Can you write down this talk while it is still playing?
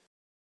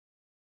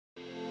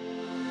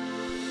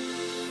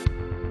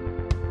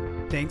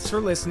Thanks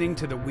for listening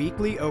to the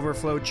weekly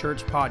Overflow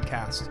Church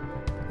podcast.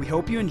 We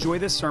hope you enjoy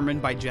this sermon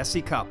by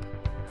Jesse Cupp.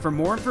 For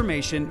more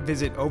information,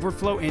 visit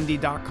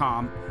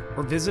overflowindy.com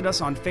or visit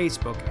us on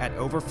Facebook at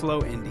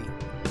Overflow Indy.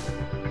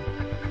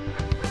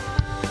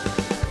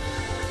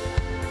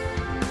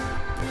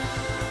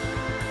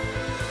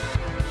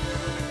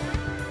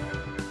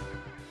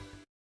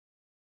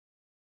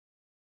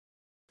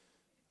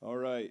 All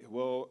right,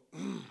 well,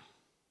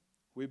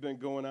 we've been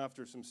going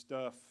after some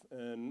stuff,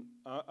 and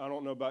I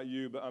don't know about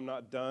you, but I'm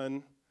not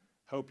done.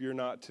 Hope you're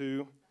not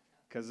too,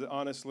 because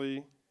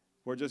honestly,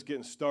 we're just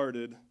getting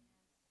started,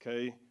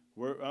 okay?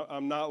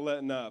 I'm not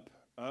letting up.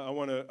 I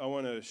want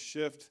to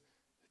shift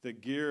the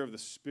gear of the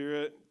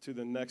Spirit to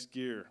the next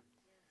gear,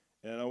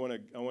 and I want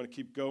to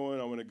keep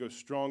going. I want to go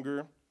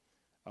stronger.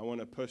 I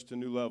want to push to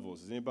new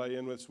levels. Is anybody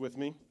in this with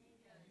me?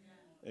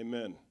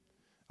 Amen.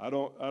 I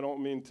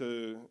don't mean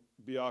to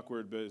be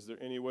awkward, but is there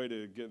any way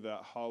to get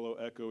that hollow,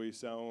 echoey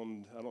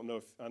sound?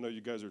 I know you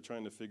guys are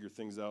trying to figure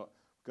things out.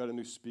 Got a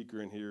new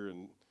speaker in here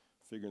and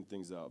figuring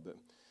things out. But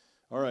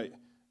all right.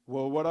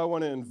 Well, what I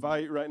want to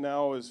invite right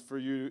now is for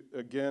you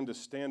again to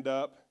stand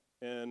up,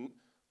 and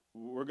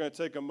we're going to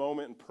take a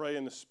moment and pray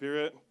in the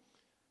Spirit.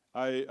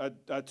 I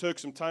took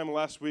some time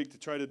last week to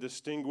try to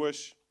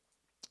distinguish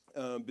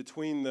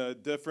between the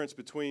difference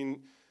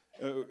between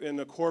in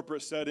a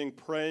corporate setting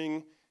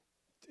praying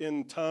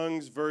in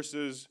tongues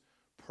versus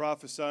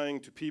prophesying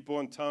to people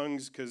in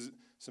tongues, because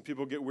some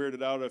people get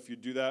weirded out if you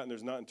do that and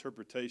there's not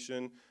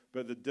interpretation.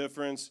 But the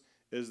difference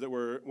is that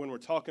when we're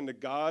talking to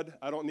God,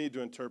 I don't need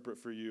to interpret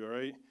for you, all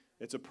right?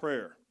 It's a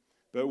prayer.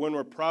 But when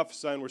we're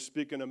prophesying, we're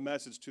speaking a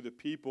message to the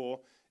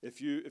people.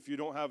 If you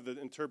don't have the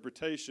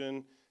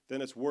interpretation, then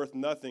it's worth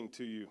nothing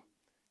to you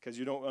because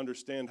you don't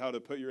understand how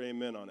to put your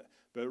amen on it.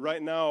 But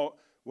right now,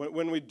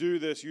 when we do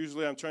this,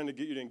 usually I'm trying to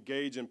get you to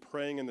engage in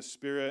praying in the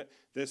Spirit.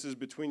 This is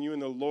between you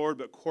and the Lord,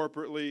 but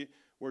corporately,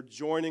 we're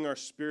joining our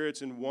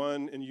spirits in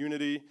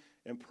unity,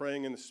 and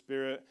praying in the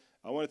Spirit.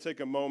 I want to take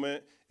a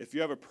moment. If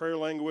you have a prayer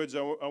language,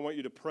 I want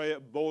you to pray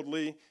it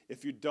boldly.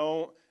 If you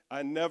don't,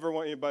 I never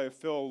want anybody to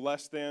feel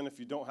less than if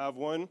you don't have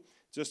one.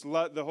 Just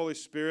let the Holy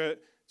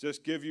Spirit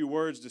just give you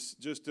words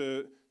just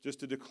to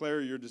declare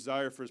your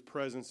desire for His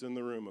presence in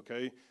the room,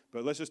 okay?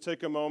 But let's just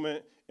take a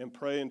moment and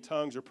pray in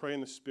tongues or pray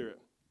in the Spirit.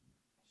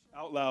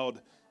 Out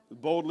loud,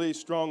 boldly,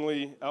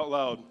 strongly, out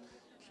loud.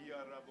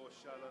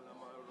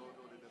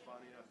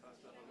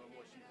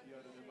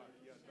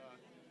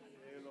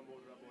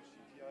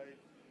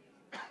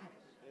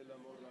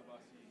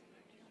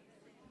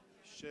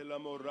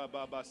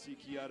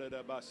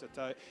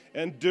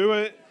 And do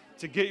it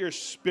to get your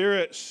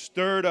spirit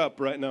stirred up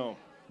right now.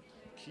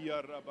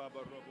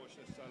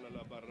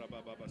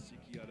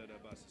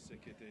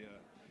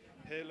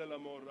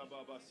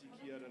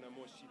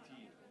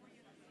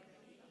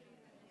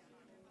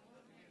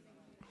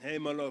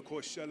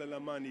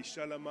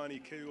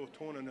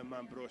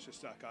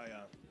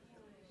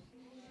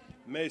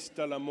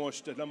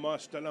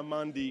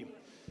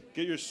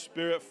 Get your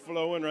spirit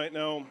flowing right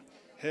now.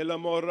 Hela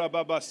morra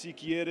baba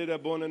sikiere de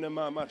bonene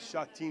mama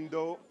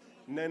shatindo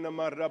nena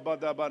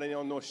marabada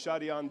bareno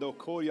shariando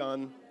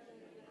koyan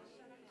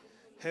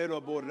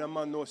hero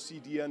borama no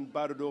sidian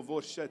bardo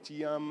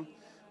voshatiam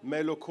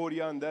melo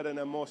korian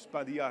derena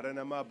mospadiara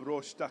na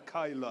mabrosta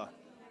kaila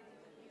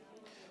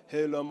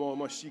hela mo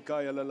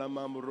mashikaya la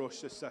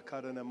mamrosha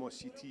sakarana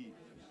mositi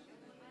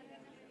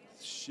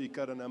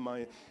shikarana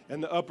mai.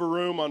 In the upper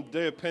room on the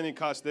day of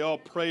Pentecost, they all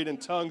prayed in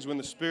tongues when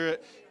the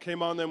Spirit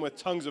came on them with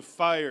tongues of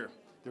fire.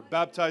 They're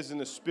baptized in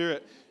the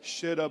Spirit.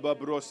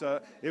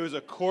 It was a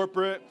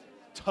corporate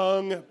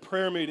tongue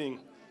prayer meeting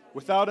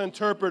without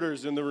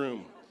interpreters in the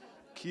room.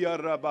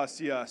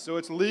 So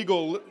it's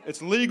legal.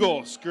 It's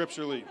legal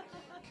scripturally.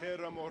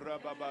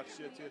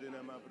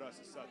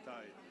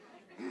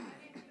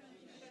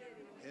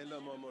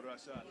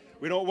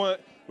 We don't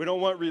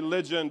want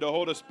religion to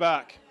hold us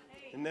back.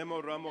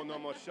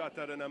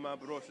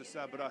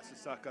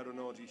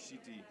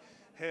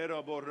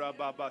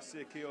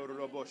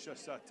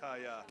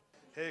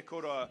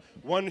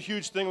 One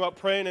huge thing about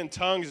praying in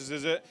tongues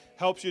is it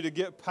helps you to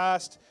get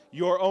past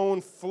your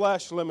own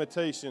flesh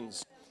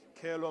limitations.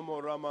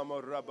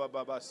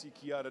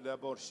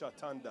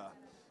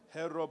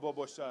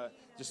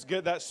 Just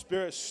get that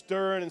spirit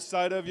stirring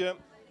inside of you.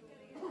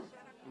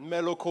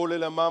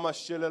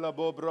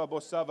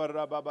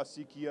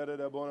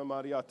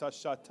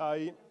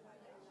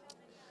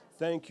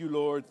 Thank you,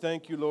 Lord.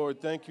 Thank you,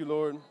 Lord. Thank you,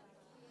 Lord.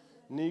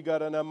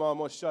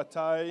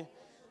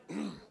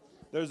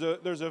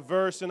 There's a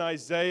verse in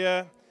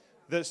Isaiah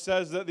that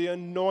says that the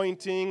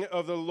anointing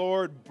of the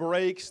Lord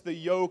breaks the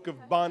yoke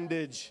of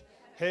bondage.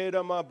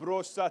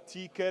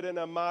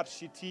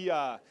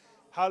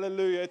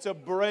 Hallelujah. It's a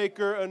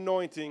breaker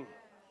anointing.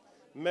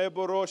 When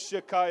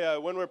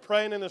we're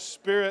praying in the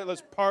Spirit,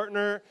 let's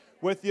partner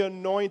with the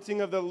anointing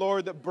of the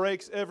Lord that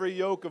breaks every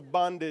yoke of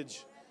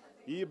bondage.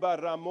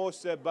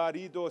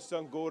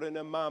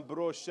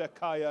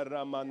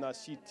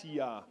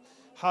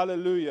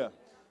 Hallelujah.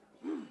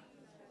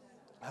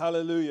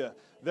 Hallelujah.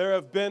 There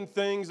have been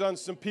things on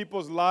some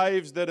people's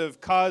lives that have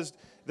caused,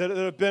 that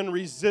have been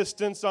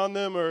resistance on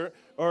them or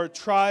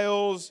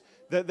trials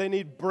that they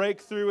need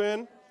breakthrough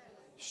in.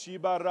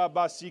 Some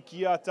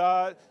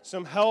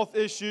health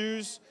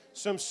issues,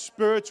 some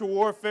spiritual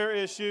warfare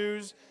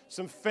issues,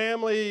 some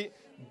family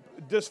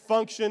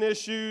dysfunction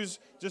issues,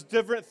 just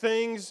different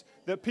things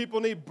that people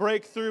need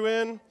breakthrough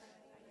in.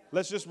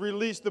 Let's just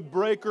release the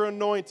breaker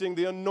anointing.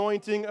 The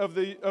anointing of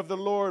the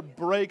Lord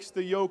breaks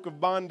the yoke of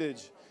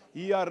bondage.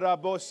 I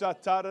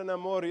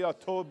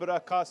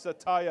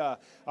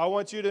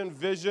want you to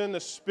envision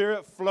the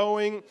Spirit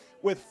flowing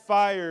with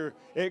fire.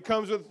 It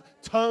comes with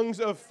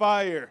tongues of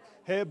fire.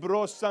 Thank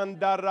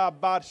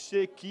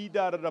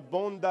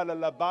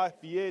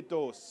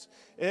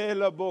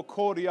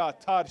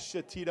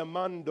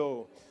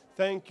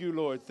you,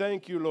 Lord.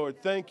 Thank you,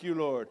 Lord. Thank you,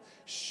 Lord.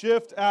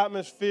 Shift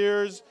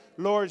atmospheres,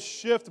 Lord.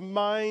 Shift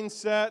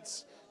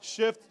mindsets.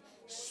 Shift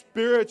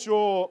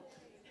spiritual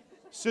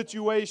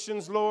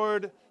situations,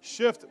 Lord.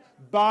 Shift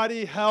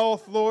body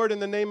health, Lord, in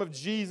the name of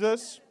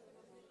Jesus.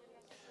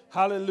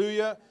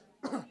 Hallelujah.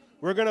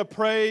 We're going to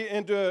pray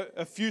into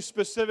a few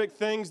specific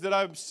things that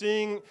I'm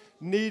seeing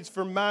needs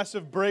for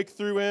massive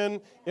breakthrough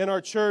in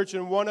our church.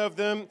 And one of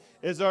them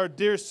is our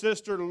dear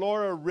sister,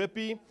 Laura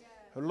Rippey.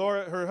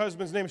 Her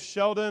husband's name is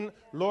Sheldon.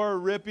 Laura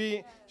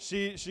Rippey,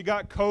 she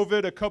got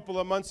COVID a couple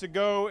of months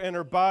ago, and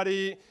her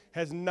body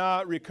has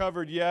not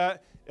recovered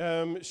yet.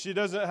 She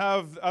doesn't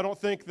have, I don't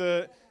think,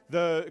 the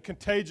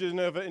contagion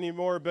of it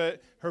anymore,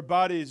 but her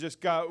body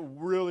just got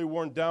really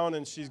worn down,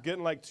 and she's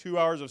getting like 2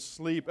 hours of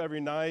sleep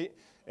every night,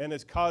 and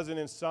it's causing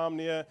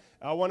insomnia.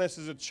 I want us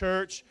as a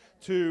church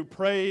to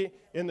pray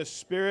in the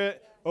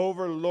Spirit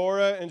over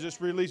Laura and just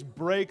release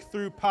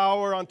breakthrough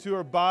power onto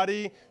her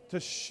body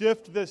to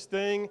shift this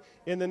thing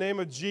in the name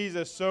of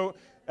Jesus. So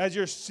as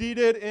you're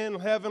seated in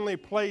heavenly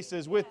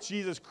places with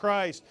Jesus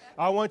Christ,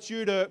 I want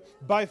you to,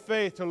 by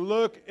faith, to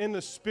look in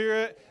the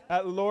Spirit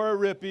at Laura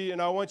Rippey, and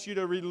I want you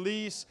to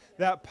release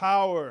that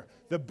power,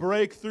 the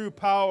breakthrough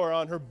power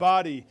on her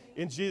body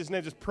in Jesus'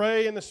 name. Just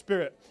pray in the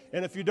Spirit.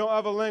 And if you don't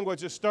have a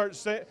language, just start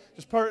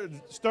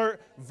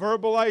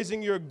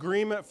verbalizing your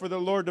agreement for the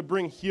Lord to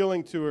bring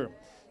healing to her.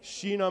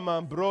 Shina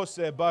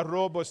mambrose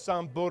barobo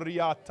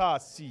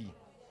samboriatasi.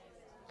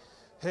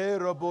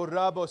 Herobo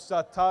rabo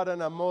satara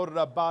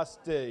namorra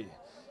baste.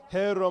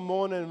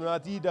 Heromonen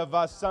madida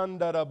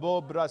vasanda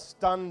rabo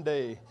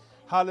brastande.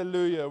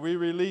 Hallelujah. We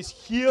release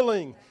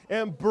healing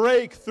and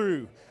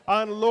breakthrough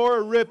on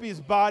Laura Rippey's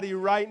body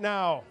right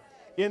now.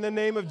 In the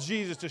name of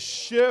Jesus, to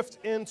shift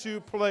into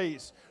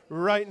place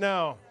right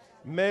now.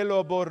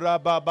 Melobo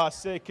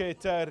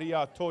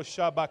rababaseketeria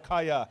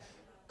toshabakaya.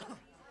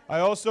 I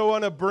also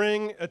want to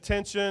bring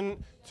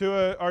attention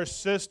to our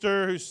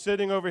sister who's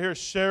sitting over here,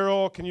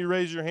 Cheryl. Can you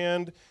raise your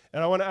hand?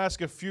 And I want to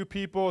ask a few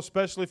people,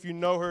 especially if you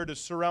know her, to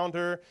surround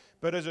her.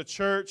 But as a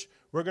church,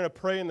 we're going to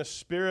pray in the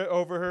Spirit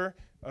over her.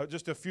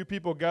 Just a few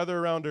people gather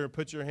around her and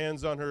put your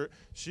hands on her.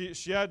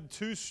 She had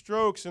 2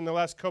 strokes in the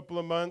last couple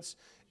of months,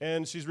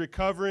 and she's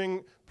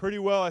recovering pretty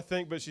well, I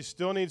think, but she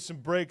still needs some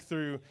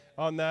breakthrough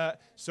on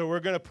that. So we're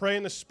going to pray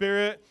in the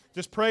Spirit.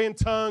 Just pray in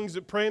tongues,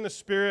 pray in the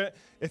Spirit.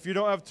 If you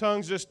don't have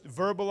tongues, just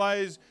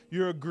verbalize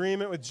your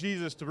agreement with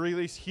Jesus to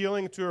release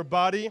healing to her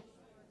body.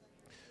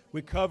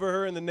 We cover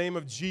her in the name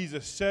of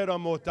Jesus.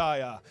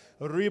 Seramotaya,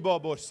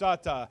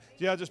 ribobosata.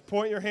 Yeah, just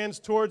point your hands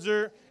towards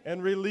her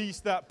and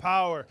release that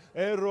power.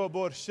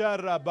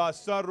 Eroboshara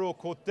basaro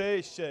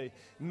koteshe,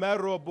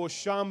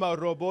 meroboshama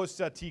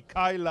robosati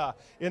kaila.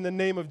 In the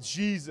name of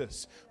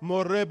Jesus.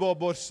 Morebo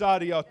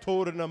bosaria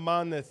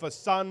tornamane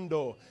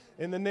fasando.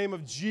 In the name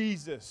of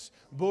Jesus.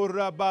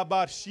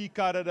 Borababar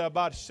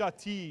shikarabar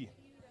shati.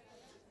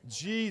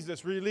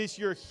 Jesus, release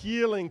your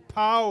healing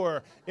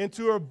power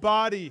into her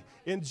body.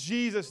 In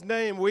Jesus'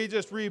 name, we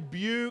just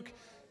rebuke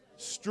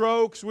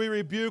strokes. We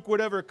rebuke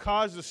whatever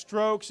caused the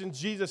strokes in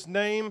Jesus'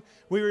 name.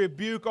 We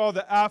rebuke all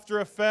the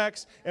after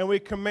effects, and we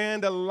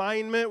command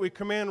alignment. We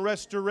command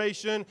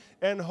restoration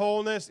and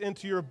wholeness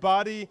into your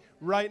body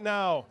right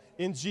now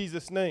in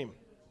Jesus' name.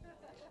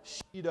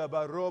 Shida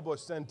barobo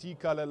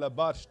santika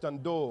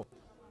lalabarstando.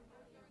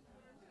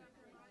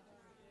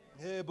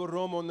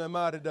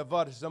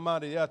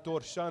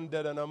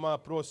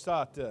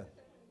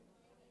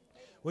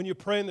 When you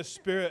pray in the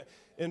Spirit,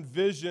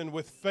 envision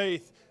with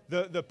faith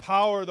the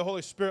power of the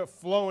Holy Spirit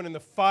flowing and the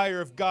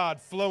fire of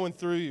God flowing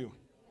through you.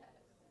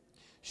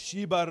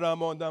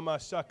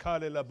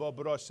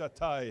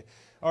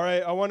 All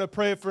right, I want to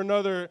pray for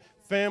another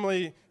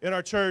family in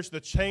our church, the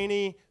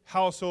Cheney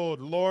household,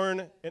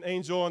 Lauren and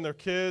Angel and their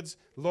kids.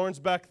 Lauren's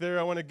back there.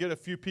 I want to get a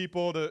few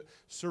people to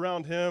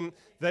surround him.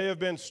 They have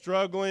been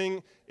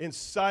struggling in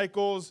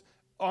cycles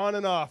on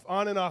and off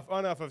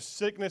of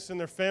sickness in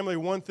their family,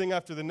 one thing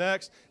after the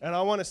next. And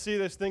I want to see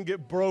this thing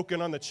get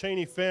broken on the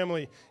Cheney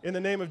family in the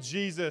name of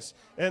Jesus.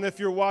 And if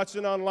you're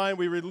watching online,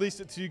 we release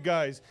it to you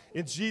guys.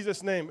 In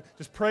Jesus' name,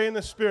 just pray in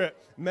the Spirit.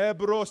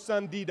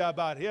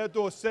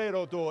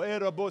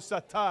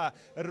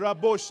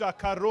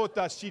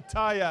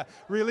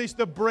 Release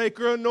the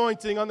breaker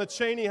anointing on the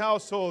Cheney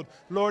household,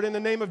 Lord, in the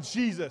name of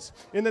Jesus.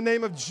 In the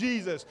name of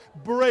Jesus,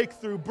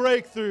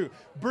 breakthrough.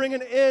 Bring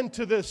an end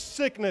to this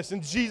sickness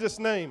in Jesus'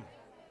 name.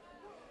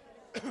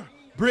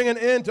 Bring an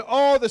end to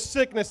all the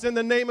sickness in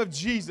the name of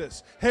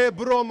Jesus. In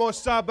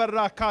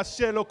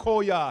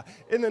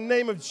the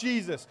name of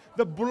Jesus,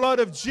 the blood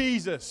of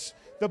Jesus,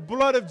 the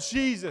blood of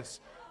Jesus.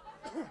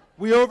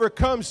 We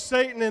overcome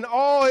Satan and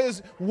all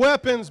his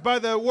weapons by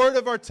the word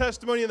of our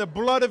testimony and the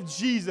blood of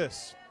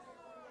Jesus.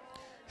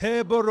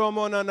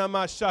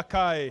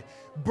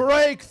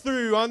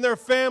 Breakthrough on their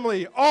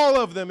family, all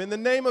of them, in the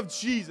name of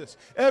Jesus.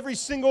 Every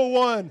single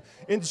one,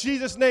 in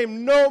Jesus'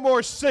 name, no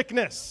more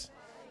sickness.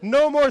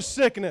 No more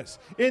sickness.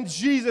 In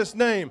Jesus'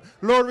 name,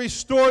 Lord,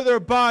 restore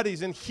their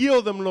bodies and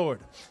heal them,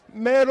 Lord.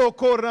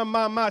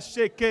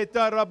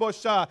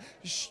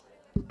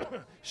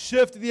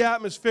 Shift the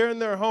atmosphere in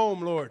their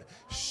home, Lord.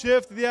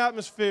 Shift the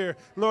atmosphere.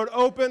 Lord,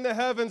 open the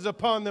heavens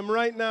upon them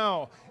right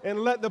now and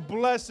let the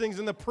blessings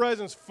and the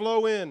presence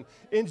flow in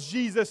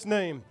Jesus'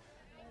 name.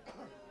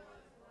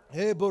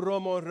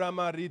 Hallelujah,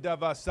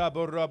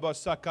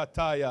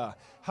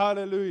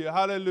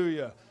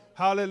 hallelujah,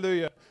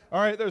 hallelujah. All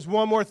right, there's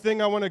one more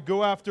thing I want to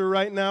go after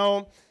right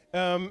now.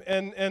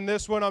 And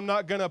this one, I'm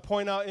not going to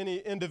point out any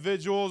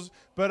individuals,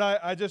 but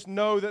I just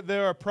know that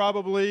there are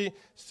probably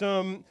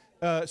some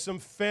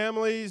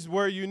families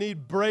where you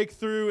need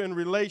breakthrough in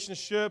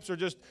relationships or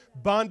just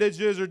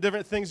bondages or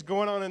different things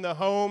going on in the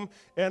home.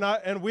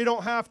 And we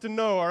don't have to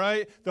know, all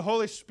right? The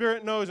Holy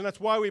Spirit knows, and that's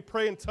why we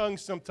pray in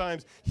tongues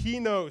sometimes. He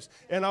knows.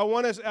 And I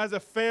want us as a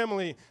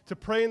family to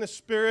pray in the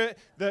Spirit,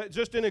 that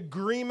just in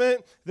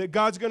agreement that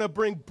God's going to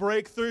bring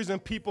breakthroughs in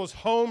people's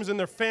homes and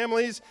their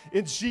families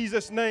in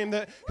Jesus' name,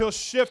 that He'll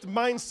shift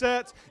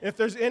mindsets. If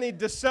there's any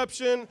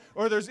deception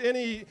or there's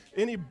any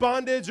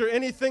bondage or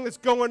anything that's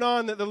going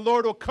on, that the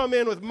Lord will come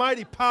in with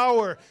mighty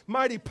power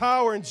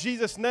in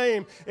Jesus'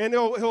 name, and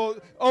He'll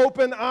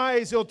open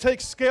eyes, He'll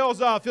take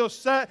scales off, He'll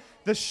set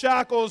the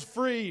shackles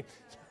free.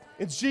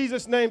 In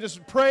Jesus' name,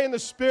 just pray in the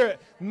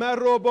Spirit.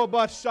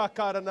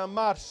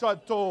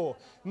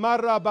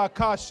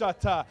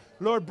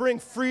 Lord, bring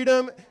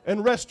freedom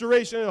and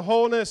restoration and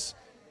wholeness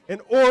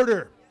and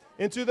order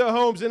into the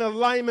homes in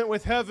alignment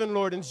with heaven,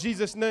 Lord, in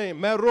Jesus'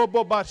 name. In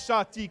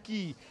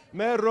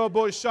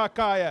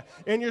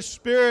your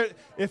spirit,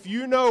 if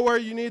you know where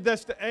you need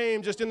this to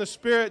aim, just in the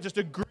Spirit, just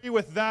agree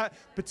with that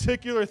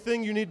particular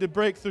thing you need to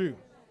break through.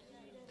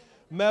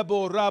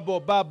 Mebo rabo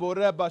babo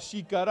reba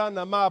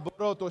shikarana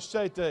maboroto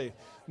shete.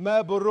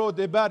 Meboro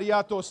de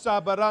bariato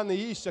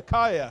sabarani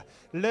ishakaya.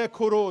 Le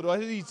korodo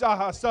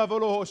izaha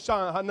savolo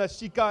hoshan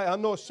hanashikai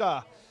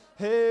hanosha.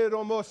 He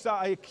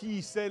romosa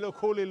eki se lo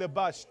koli le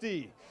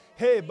basti.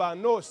 He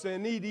banose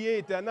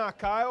nidiete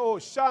nakai o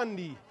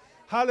shandi.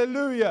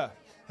 Hallelujah.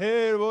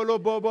 He volo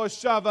bobo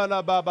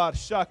shavala babar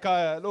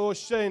shakaya lo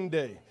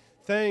shende.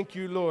 Thank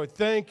you, Lord.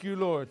 Thank you,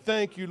 Lord.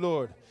 Thank you,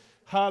 Lord.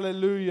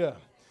 Hallelujah.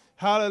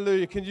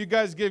 Hallelujah. Can you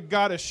guys give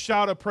God a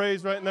shout of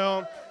praise right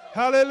now?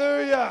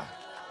 Hallelujah.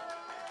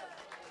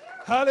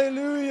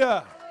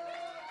 Hallelujah.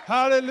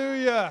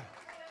 Hallelujah.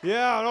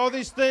 Yeah, and all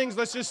these things,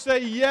 let's just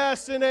say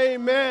yes and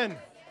amen.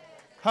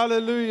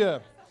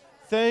 Hallelujah.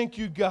 Thank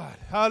you, God.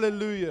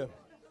 Hallelujah.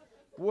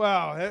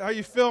 Wow. How are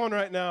you feeling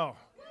right now?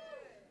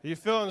 Are you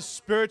feeling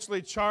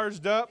spiritually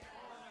charged up?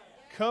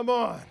 Come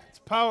on. It's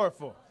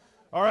powerful.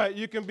 All right,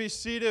 you can be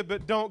seated,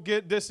 but don't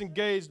get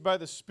disengaged by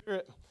the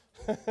Spirit.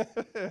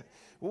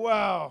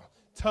 Wow.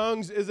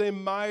 Tongues is a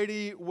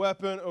mighty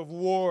weapon of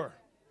war.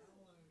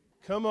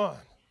 Come on.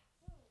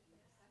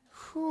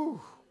 Whew.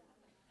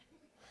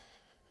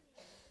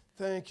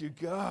 Thank you,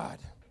 God.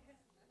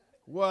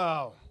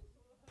 Wow.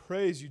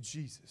 Praise you,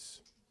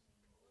 Jesus.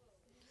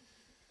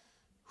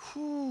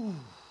 Whew.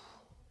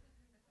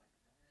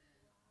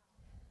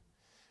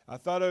 I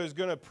thought I was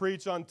going to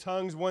preach on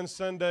tongues one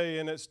Sunday,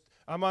 and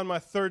I'm on my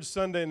third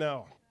Sunday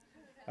now.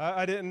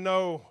 I didn't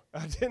know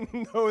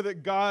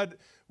that God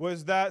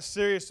was that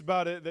serious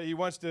about it, that He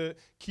wants to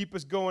keep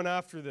us going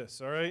after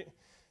this, all right?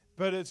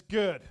 But it's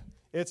good.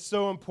 It's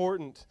so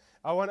important.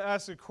 I want to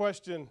ask a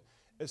question.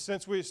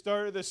 Since we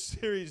started this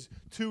series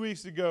 2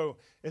 weeks ago,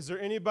 is there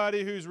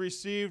anybody who's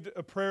received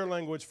a prayer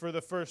language for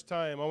the first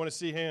time? I want to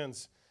see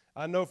hands.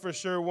 I know for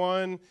sure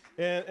one,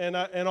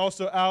 and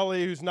also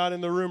Allie, who's not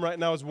in the room right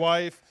now, his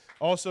wife,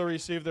 also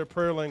received their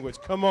prayer language.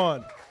 Come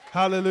on.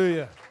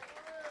 Hallelujah.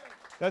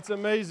 That's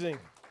amazing.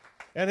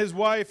 And his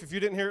wife, if you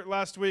didn't hear it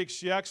last week,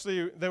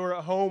 they were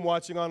at home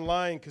watching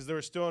online because they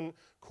were still in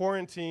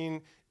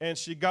quarantine, and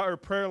she got her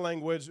prayer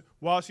language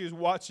while she was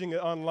watching it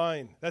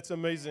online. That's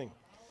amazing.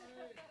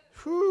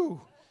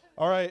 Whew.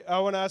 All right, I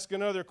want to ask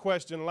another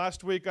question.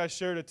 Last week I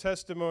shared a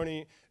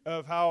testimony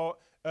of how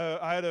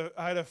I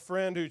had a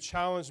friend who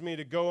challenged me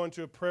to go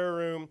into a prayer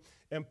room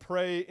and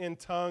pray in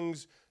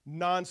tongues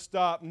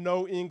nonstop,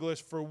 no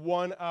English, for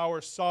 1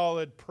 hour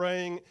solid,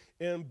 praying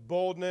in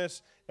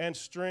boldness and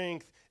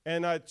strength.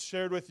 And I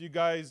shared with you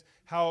guys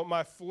how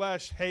my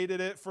flesh hated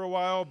it for a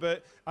while,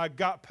 but I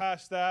got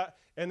past that,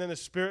 and then the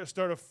Spirit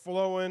started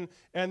flowing,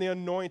 and the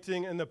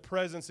anointing and the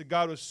presence of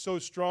God was so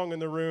strong in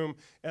the room,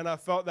 and I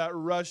felt that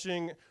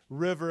rushing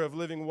river of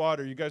living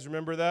water. You guys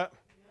remember that?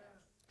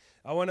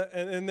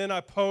 And then I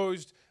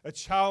posed a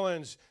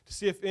challenge to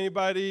see if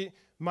anybody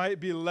might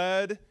be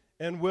led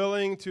and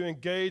willing to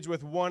engage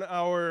with 1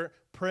 hour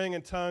praying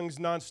in tongues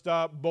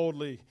nonstop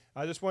boldly.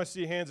 I just want to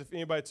see hands if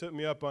anybody took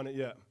me up on it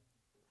yet.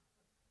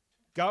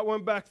 Got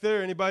one back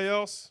there. Anybody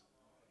else?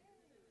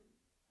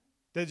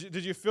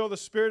 Did you feel the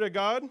Spirit of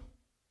God?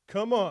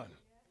 Come on.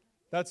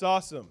 That's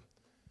awesome.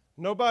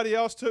 Nobody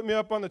else took me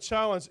up on the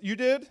challenge. You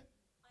did?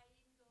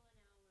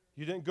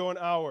 You didn't go an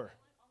hour.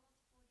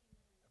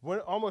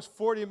 Went almost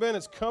 40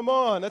 minutes. Come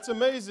on. That's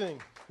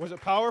amazing. Was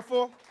it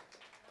powerful?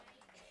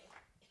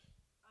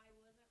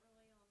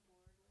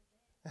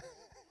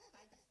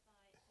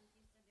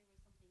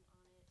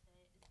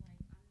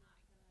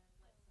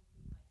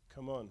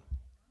 Come on.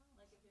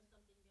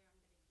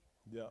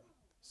 Yeah.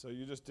 So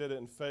you just did it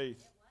in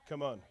faith.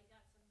 Come on.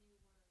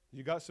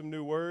 You got some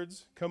new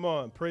words? Come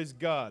on. Praise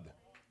God.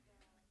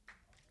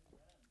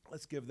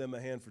 Let's give them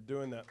a hand for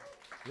doing that.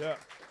 Yeah.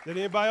 Did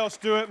anybody else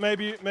do it?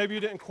 Maybe you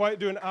didn't quite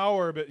do an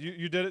hour, but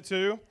you did it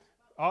too?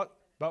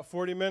 About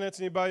 40 minutes.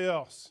 Anybody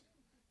else?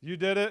 You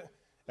did it?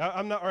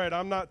 I'm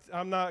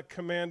not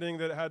commanding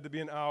that it had to be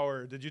an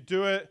hour. Did you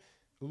do it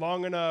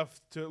long enough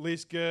to at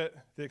least get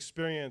the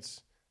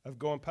experience of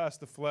going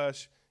past the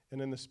flesh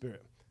and in the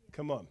Spirit?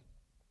 Come on.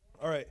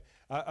 All right.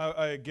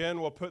 I again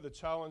will put the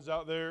challenge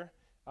out there.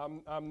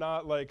 I'm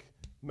not like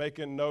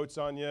making notes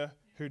on you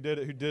who did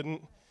it, who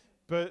didn't.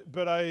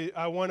 But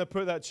I want to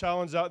put that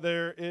challenge out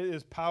there. It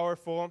is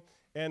powerful,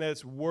 and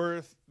it's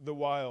worth the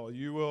while.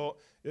 You will,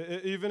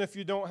 even if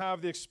you don't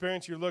have the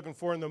experience you're looking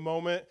for in the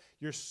moment,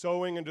 you're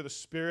sowing into the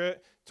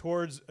Spirit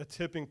towards a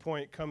tipping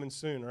point coming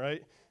soon,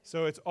 right?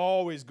 So it's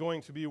always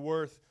going to be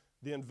worth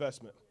the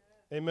investment.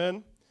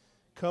 Amen?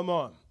 Come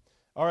on.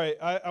 All right,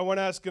 I want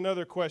to ask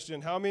another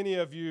question. How many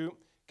of you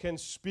can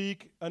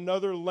speak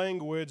another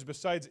language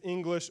besides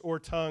English or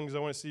tongues? I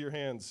want to see your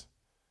hands.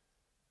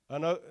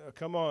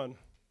 Come on.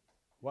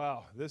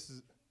 Wow, this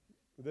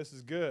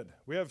is good.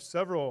 We have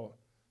several.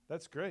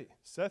 That's great.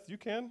 Seth, you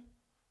can?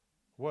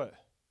 What?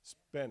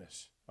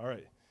 Spanish. All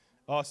right.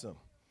 Awesome.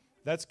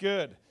 That's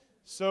good.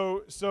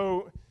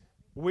 So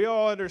we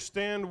all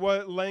understand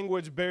what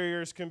language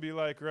barriers can be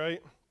like,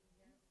 right?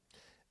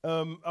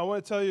 I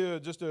want to tell you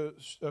just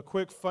a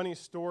quick funny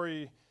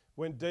story.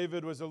 When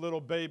David was a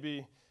little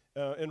baby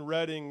in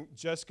Redding,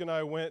 Jessica and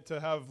I went to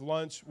have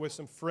lunch with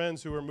some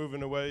friends who were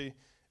moving away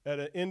at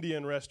an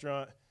Indian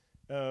restaurant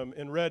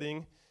in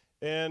Redding.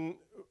 And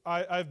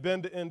I've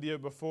been to India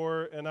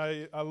before, and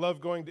I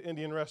love going to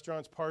Indian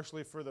restaurants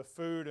partially for the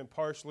food and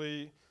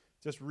partially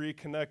just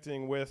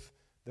reconnecting with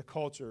the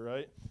culture,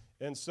 right?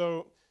 And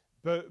so,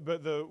 but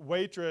the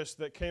waitress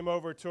that came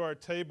over to our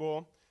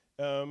table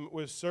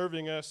was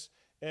serving us,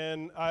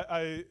 and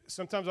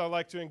sometimes I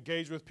like to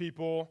engage with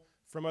people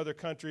from other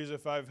countries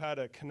if I've had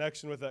a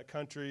connection with that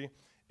country.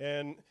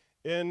 And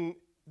in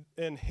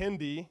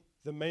Hindi,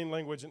 the main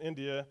language in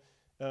India,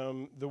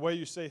 the way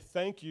you say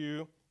thank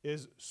you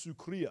is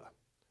sukriya.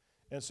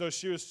 And so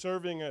she was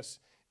serving us,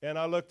 and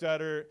I looked at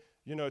her,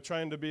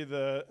 trying to be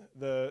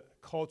the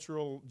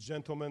cultural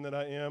gentleman that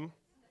I am.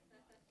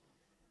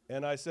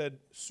 And I said,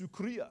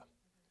 sukriya.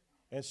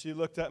 And she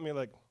looked at me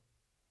like,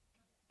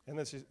 and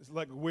then she's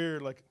like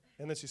weird,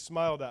 and then she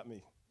smiled at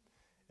me.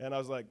 And I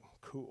was like,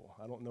 cool.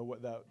 I don't know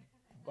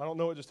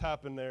what just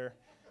happened there.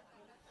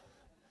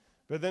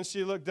 But then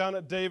she looked down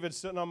at David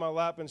sitting on my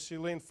lap, and she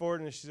leaned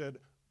forward and she said,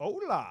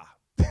 hola.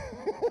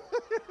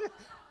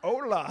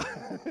 Hola.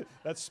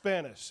 That's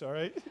Spanish, all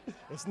right?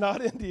 It's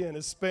not Indian,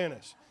 it's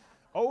Spanish.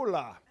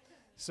 Hola.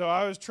 So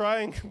I was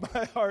trying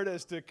my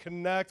hardest to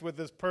connect with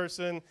this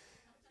person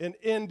in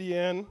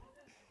Indian,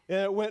 and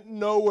it went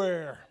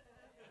nowhere.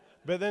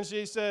 But then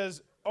she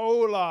says,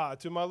 hola,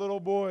 to my little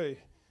boy.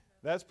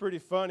 That's pretty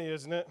funny,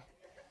 isn't it?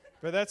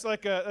 But that's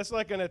like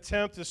an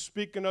attempt to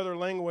speak another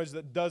language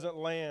that doesn't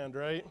land,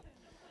 right?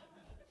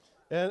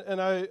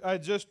 And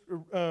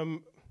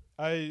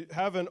I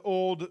have an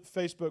old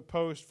Facebook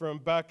post from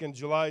back in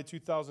July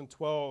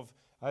 2012.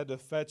 I had to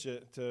fetch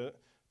it to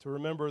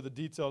remember the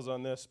details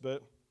on this.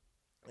 But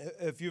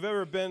if you've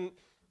ever been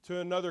to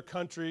another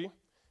country,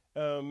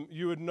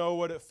 you would know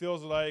what it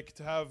feels like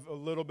to have a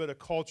little bit of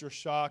culture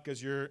shock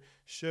as you're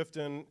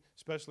shifting,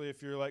 especially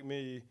if you're like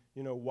me,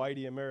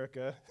 whitey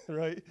America,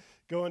 right?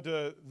 Going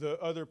to the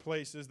other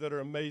places that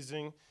are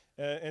amazing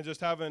and just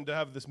having to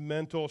have this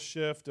mental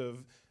shift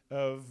of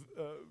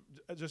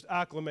just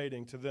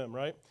acclimating to them,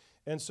 right?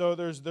 And so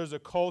there's a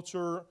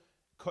culture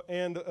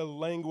and a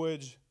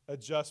language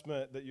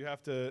adjustment that you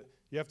have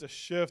to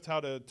shift how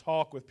to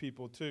talk with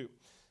people too.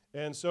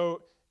 And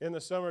so in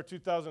the summer of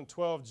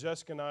 2012,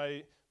 Jessica and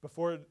I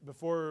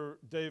before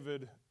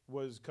David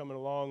was coming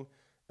along,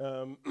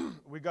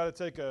 we got to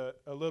take a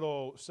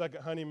little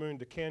second honeymoon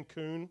to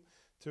Cancun,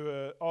 to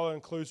an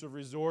all-inclusive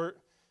resort.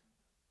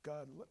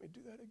 God, let me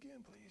do that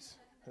again, please.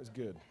 That's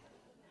good.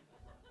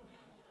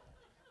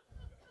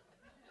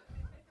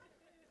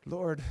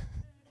 Lord,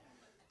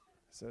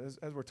 so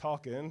as we're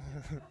talking,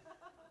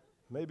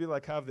 maybe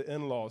like have the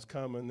in-laws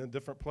come in a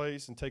different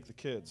place and take the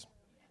kids.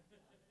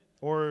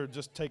 Or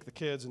just take the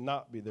kids and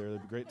not be there.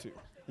 That'd be great too.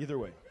 Either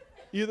way,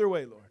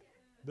 Lord.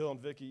 Bill and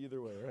Vicky,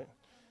 either way, right?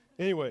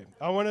 Anyway,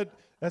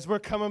 as we're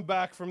coming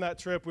back from that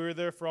trip, we were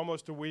there for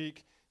almost a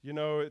week. You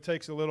know, it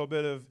takes a little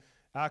bit of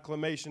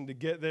acclimation to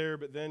get there,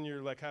 but then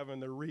you're like having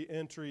the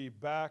re-entry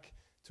back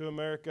to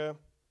America.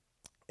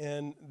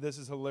 And this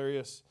is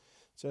hilarious.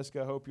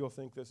 Jessica, I hope you'll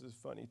think this is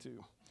funny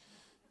too.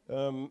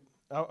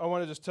 I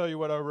want to just tell you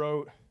what I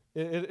wrote.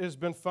 It has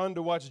been fun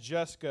to watch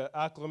Jessica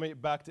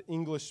acclimate back to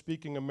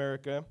English-speaking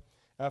America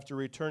after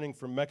returning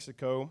from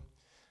Mexico.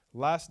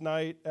 Last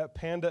night at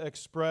Panda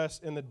Express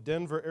in the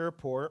Denver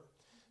airport,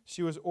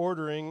 she was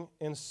ordering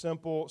in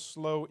simple,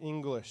 slow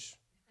English.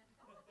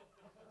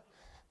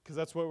 Because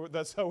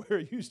that's how we're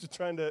used to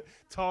trying to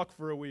talk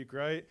for a week,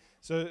 right?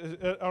 So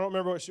I don't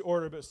remember what she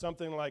ordered, but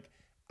something like,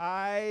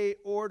 I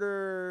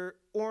order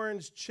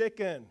orange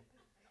chicken.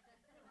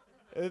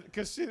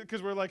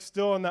 Because we're like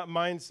still in that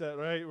mindset,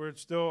 right? We're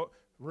still,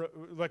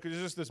 like it's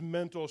just this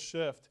mental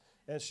shift.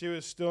 And she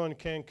was still in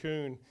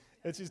Cancun.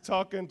 And she's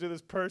talking to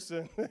this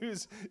person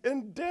who's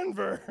in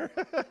Denver,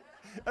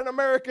 an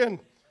American.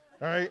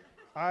 All right,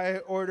 I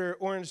order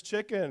orange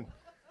chicken.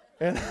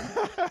 And,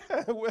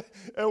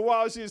 and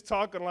while she's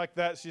talking like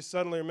that, she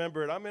suddenly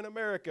remembered, I'm in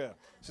America.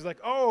 She's like,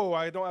 oh,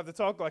 I don't have to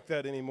talk like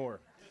that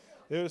anymore.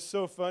 It was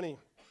so funny.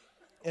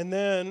 And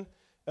then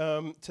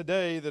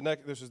today,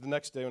 this is the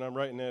next day when I'm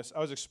writing this, I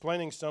was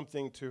explaining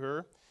something to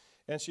her,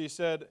 and she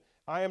said,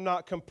 I am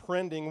not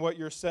comprehending what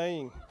you're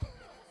saying.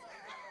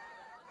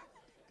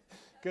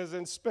 Because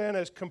in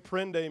Spanish,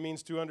 comprende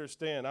means to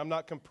understand. I'm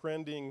not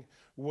comprehending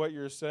what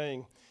you're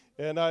saying.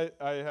 And I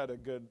had a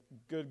good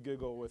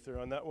giggle with her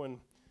on that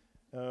one,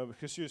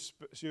 because she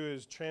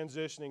was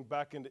transitioning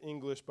back into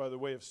English by the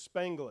way of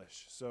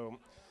Spanglish. So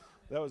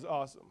that was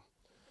awesome.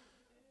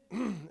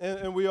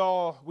 And we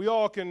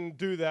all can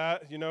do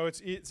that. You know,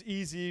 it's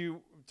easy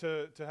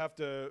to have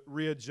to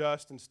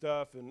readjust and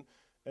stuff.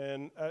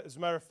 And as a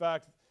matter of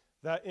fact,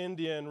 that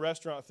Indian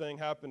restaurant thing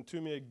happened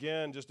to me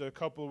again just a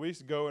couple of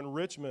weeks ago in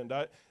Richmond.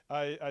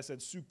 I said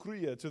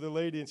 "Sukriya" to the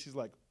lady, and she's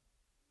like,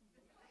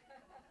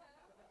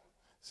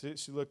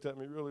 she looked at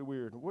me really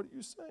weird. What are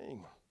you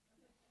saying?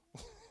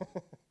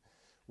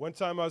 One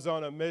time I was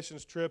on a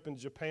missions trip in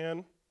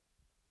Japan,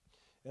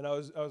 and I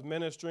was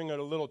ministering at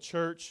a little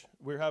church.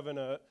 We were having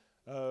a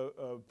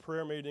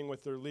prayer meeting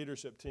with their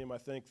leadership team, I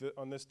think,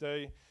 on this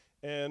day.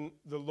 And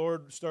the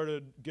Lord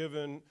started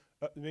giving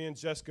me and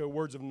Jessica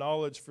words of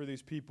knowledge for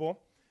these people,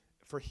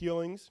 for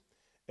healings.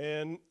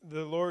 And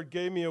the Lord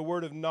gave me a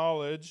word of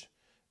knowledge.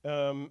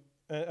 And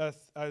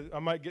I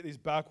might get these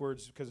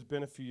backwards because it's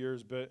been a few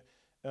years, but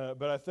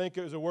I think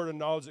it was a word of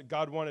knowledge that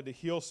God wanted to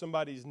heal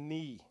somebody's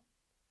knee.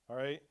 All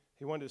right?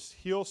 He wanted to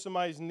heal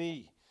somebody's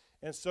knee.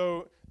 And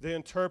so the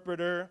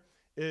interpreter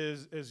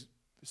is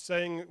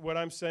saying what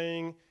I'm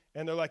saying,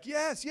 and they're like,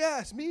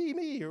 yes, me,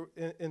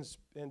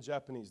 in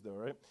Japanese though,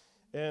 right?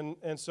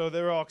 And so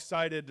they're all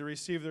excited to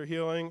receive their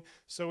healing.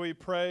 So we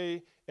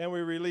pray, and we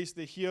release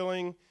the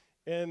healing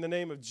in the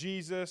name of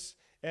Jesus,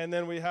 and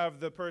then we have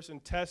the person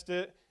test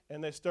it,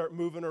 and they start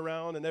moving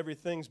around, and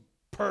everything's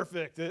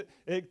perfect.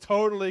 It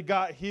totally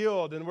got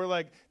healed, and we're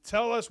like,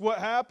 tell us what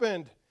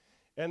happened.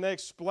 And they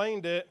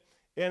explained it,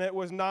 and it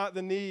was not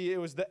the knee, it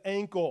was the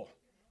ankle.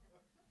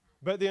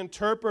 But the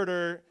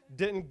interpreter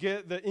didn't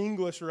get the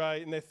English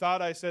right, and they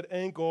thought I said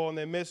ankle, and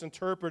they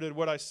misinterpreted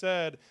what I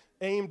said,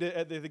 aimed it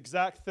at the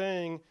exact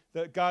thing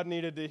that God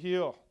needed to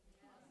heal.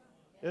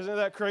 Isn't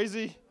that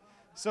crazy?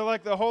 So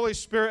like the Holy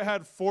Spirit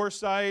had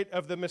foresight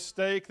of the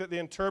mistake that the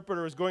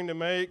interpreter was going to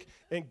make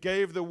and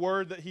gave the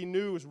word that he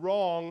knew was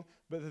wrong,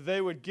 but that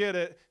they would get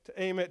it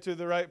to aim it to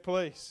the right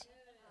place.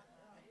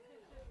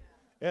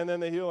 And then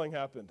the healing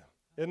happened.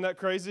 Isn't that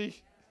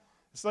crazy?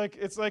 It's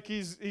like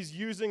he's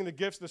using the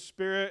gifts of the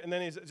Spirit, and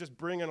then he's just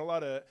bringing a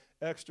lot of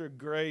extra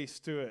grace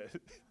to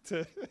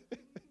it.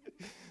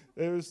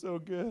 It was so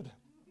good.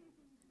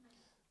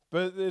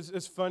 But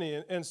it's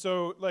funny. And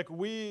so like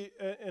we,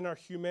 in our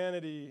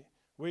humanity,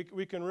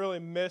 we can really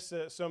miss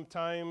it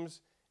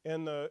sometimes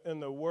in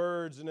the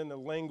words and in the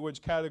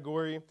language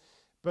category.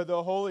 But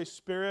the Holy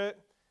Spirit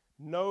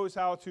knows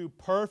how to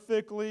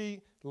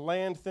perfectly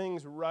land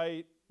things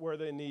right where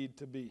they need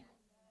to be.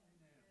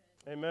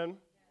 Amen?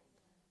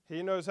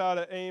 He knows how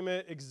to aim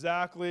it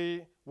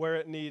exactly where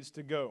it needs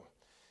to go.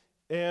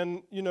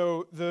 And, you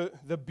know,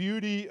 the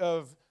beauty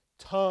of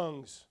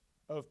tongues,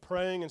 of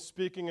praying and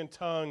speaking in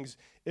tongues,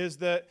 is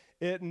that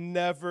it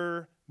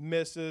never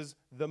misses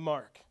the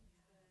mark.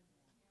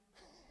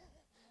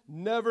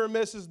 Never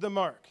misses the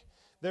mark.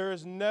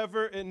 It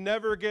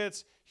never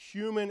gets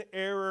human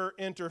error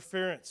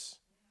interference.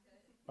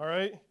 All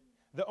right?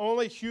 The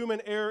only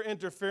human error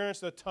interference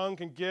the tongue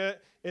can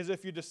get is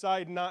if you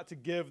decide not to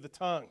give the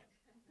tongue.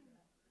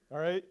 All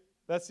right?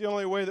 That's the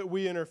only way that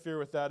we interfere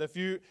with that. If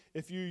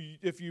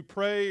you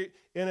pray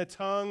in a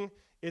tongue,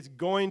 it's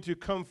going to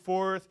come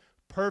forth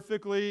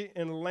perfectly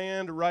and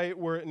land right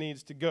where it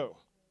needs to go.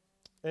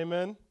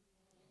 Amen?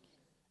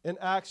 In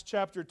Acts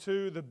chapter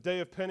 2, the day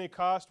of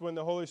Pentecost, when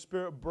the Holy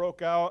Spirit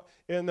broke out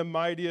in the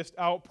mightiest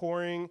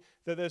outpouring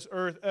that this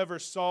earth ever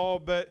saw,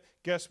 but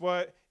guess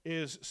what?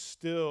 Is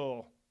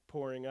still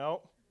pouring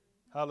out.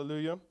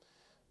 Hallelujah.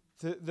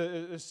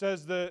 It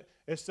says that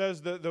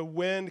the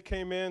wind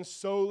came in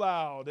so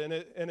loud, and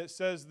it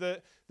says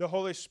that the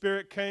Holy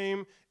Spirit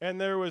came,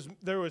 and there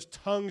was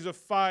tongues of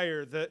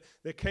fire that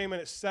came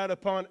and it sat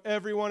upon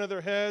every one of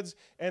their heads,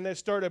 and they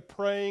started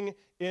praying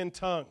in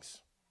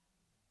tongues.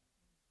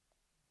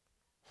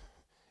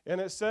 And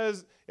it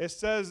says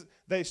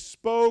they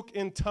spoke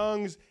in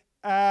tongues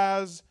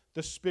as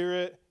the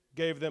Spirit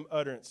gave them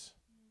utterance.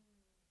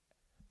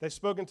 They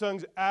spoke in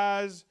tongues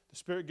as the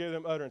Spirit gave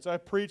them utterance. I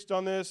preached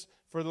on this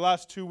for the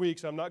last 2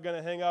 weeks. I'm not going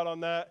to hang out on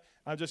that.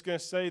 I'm just going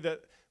to say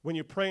that when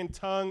you pray in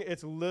tongue,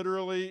 it's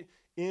literally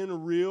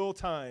in real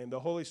time. The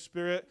Holy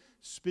Spirit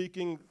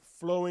speaking,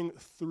 flowing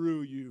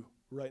through you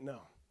right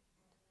now.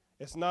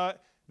 It's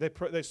not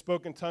they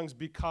spoke in tongues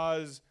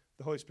because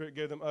the Holy Spirit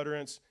gave them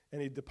utterance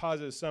and he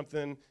deposited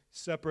something,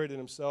 separated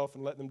himself,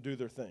 and let them do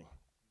their thing.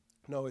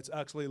 No, it's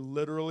actually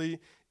literally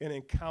an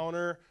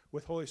encounter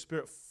with Holy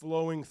Spirit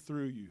flowing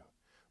through you.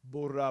 He's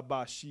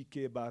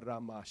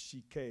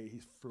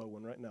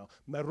flowing right now.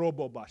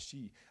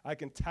 I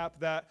can tap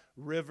that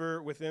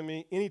river within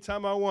me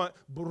anytime I want.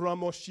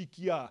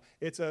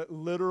 It's a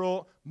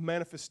literal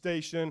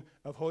manifestation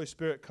of Holy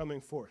Spirit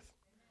coming forth.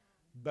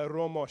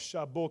 Come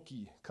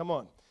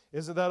on.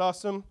 Isn't that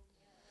awesome?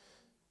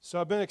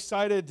 So I've been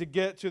excited to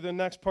get to the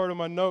next part of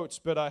my notes,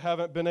 but I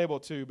haven't been able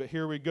to, but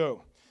here we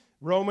go.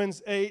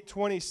 Romans 8,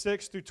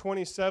 26 through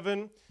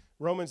 27.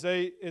 Romans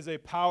 8 is a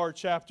power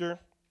chapter.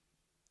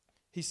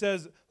 He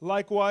says,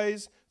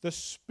 likewise, the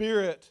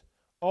Spirit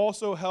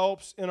also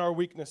helps in our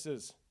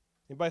weaknesses.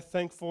 Anybody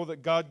thankful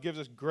that God gives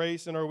us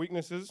grace in our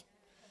weaknesses?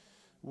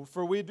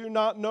 For we do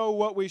not know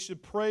what we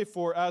should pray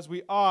for as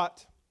we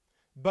ought,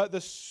 but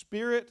the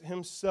Spirit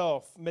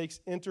himself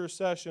makes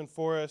intercession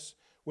for us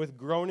with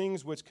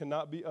groanings which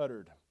cannot be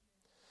uttered.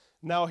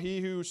 Now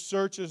he who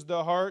searches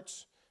the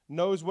hearts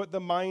knows what the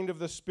mind of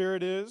the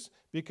Spirit is,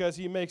 because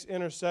he makes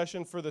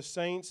intercession for the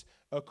saints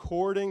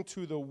according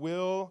to the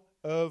will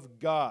of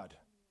God.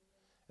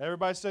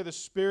 Everybody say the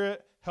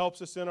Spirit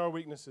helps us in our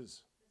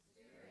weaknesses.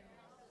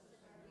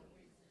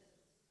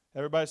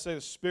 Everybody say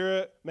the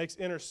Spirit makes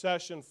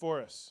intercession for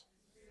us.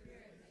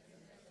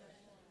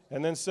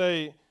 And then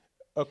say,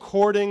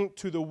 according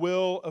to the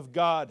will of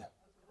God.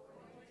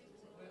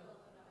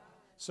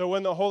 So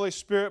when the Holy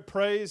Spirit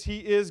prays, he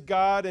is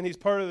God and he's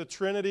part of the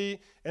Trinity.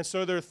 And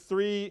so they're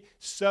three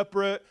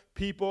separate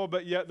people,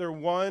 but yet they're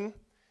one.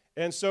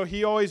 And so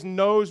he always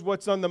knows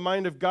what's on the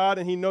mind of God,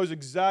 and he knows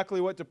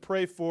exactly what to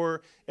pray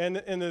for.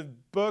 And in the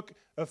book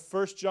of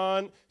 1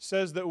 John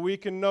says that we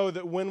can know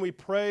that when we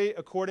pray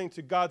according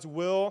to God's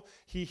will,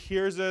 he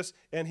hears us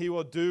and he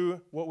will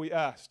do what we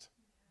asked.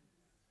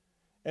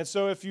 And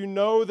so if you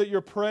know that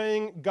you're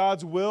praying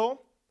God's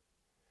will,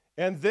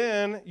 and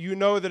then you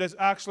know that it's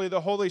actually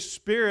the Holy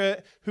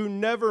Spirit who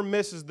never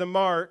misses the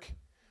mark,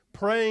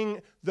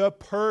 praying the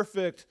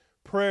perfect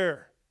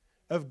prayer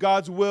of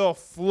God's will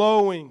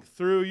flowing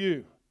through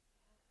you.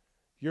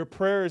 Your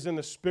prayers in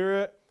the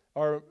Spirit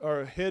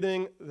are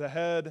hitting the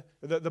head,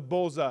 the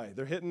bullseye.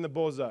 They're hitting the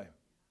bullseye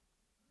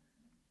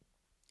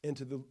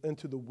into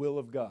the will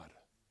of God.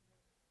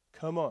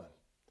 Come on.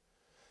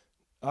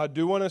 I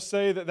do want to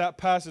say that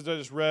passage I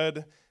just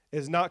read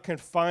is not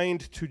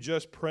confined to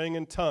just praying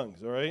in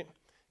tongues, all right?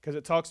 Because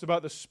it talks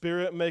about the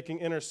Spirit making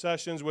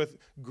intercessions with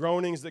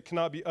groanings that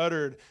cannot be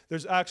uttered.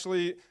 There's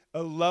actually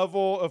a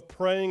level of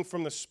praying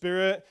from the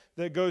Spirit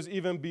that goes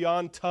even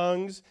beyond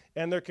tongues,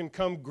 and there can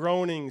come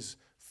groanings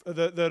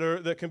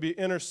that can be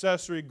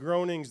intercessory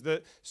groanings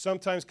that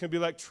sometimes can be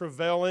like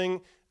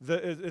travailing.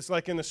 It's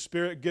like in the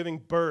Spirit giving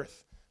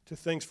birth to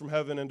things from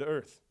heaven into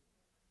earth.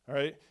 All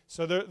right?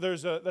 So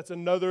that's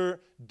another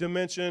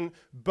dimension,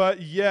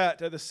 but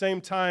yet at the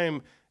same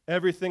time,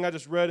 everything I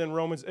just read in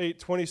Romans 8,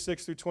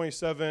 26 through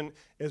 27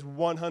 is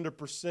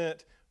 100%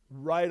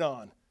 right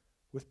on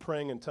with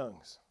praying in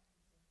tongues.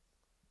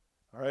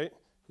 All right?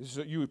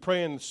 So you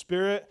pray in the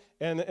Spirit,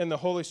 and the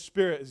Holy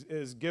Spirit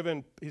is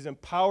given, he's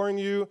empowering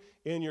you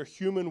in your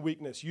human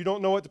weakness. You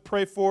don't know what to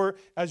pray for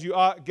as you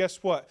ought.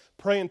 Guess what?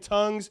 Pray in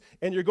tongues,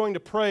 and you're going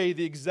to pray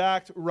the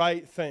exact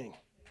right thing.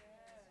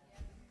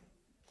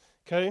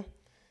 Okay?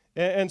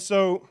 And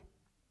so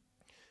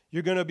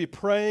you're going to be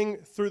praying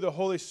through the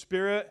Holy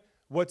Spirit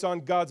what's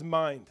on God's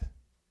mind,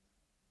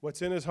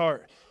 what's in his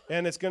heart.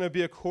 And it's going to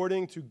be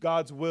according to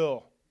God's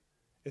will.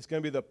 It's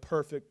going to be the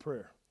perfect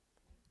prayer.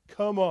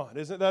 Come on.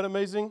 Isn't that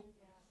amazing?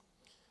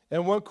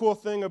 And one cool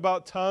thing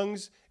about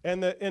tongues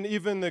and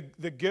even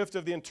the gift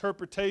of the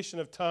interpretation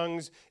of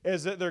tongues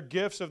is that they're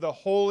gifts of the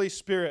Holy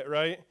Spirit,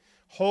 right?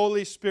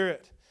 Holy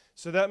Spirit.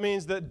 So that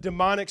means that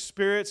demonic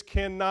spirits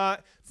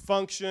cannot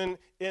function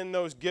in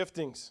those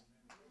giftings.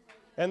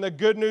 And the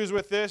good news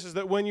with this is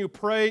that when you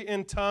pray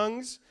in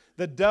tongues,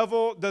 the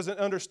devil doesn't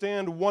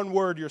understand one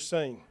word you're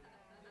saying.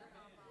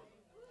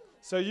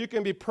 So you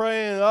can be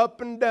praying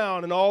up and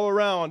down and all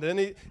around, and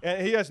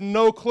he has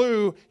no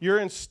clue you're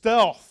in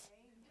stealth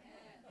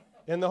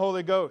in the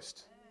Holy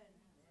Ghost.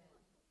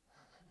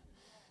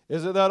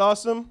 Isn't that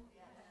awesome?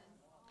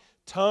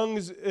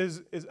 Tongues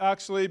is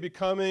actually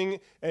becoming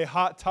a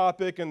hot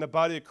topic in the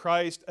body of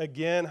Christ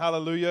again.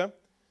 Hallelujah.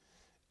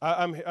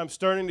 I'm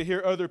starting to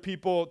hear other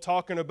people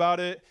talking about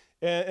it,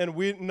 and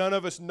none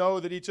of us know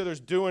that each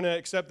other's doing it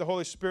except the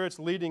Holy Spirit's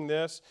leading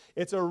this.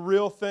 It's a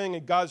real thing,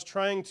 and God's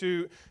trying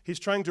to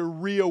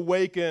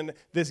reawaken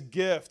this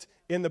gift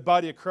in the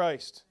body of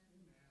Christ.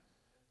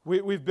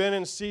 We've been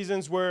in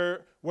seasons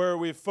where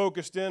we've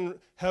focused in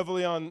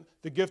heavily on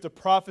the gift of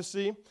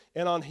prophecy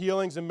and on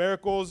healings and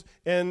miracles,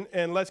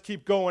 and let's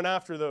keep going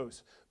after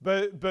those.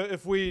 But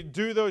if we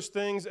do those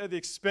things at the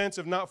expense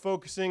of not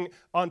focusing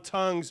on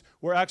tongues,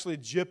 we're actually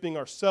gypping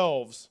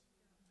ourselves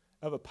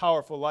of a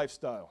powerful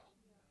lifestyle.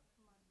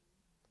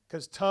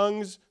 Because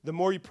tongues, the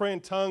more you pray in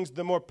tongues,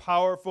 the more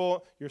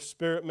powerful your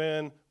spirit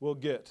man will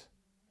get.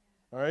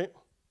 All right?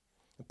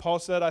 And Paul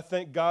said, I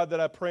thank God that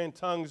I pray in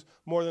tongues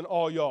more than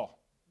all y'all.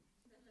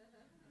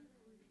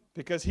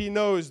 Because he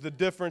knows the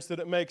difference that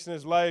it makes in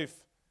his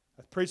life.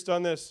 I preached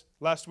on this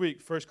last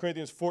week, 1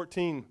 Corinthians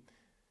 14.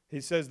 He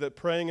says that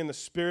praying in the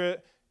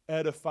Spirit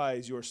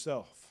edifies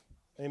yourself.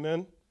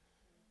 Amen?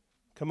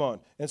 Come on.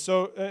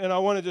 And I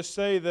want to just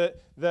say that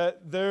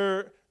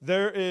there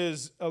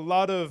is a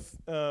lot of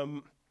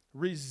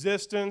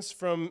resistance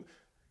from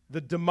the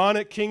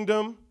demonic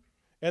kingdom,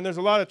 and there's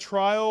a lot of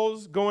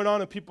trials going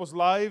on in people's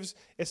lives.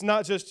 It's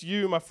not just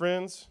you, my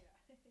friends.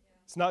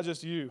 It's not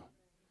just you.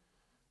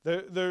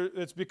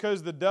 It's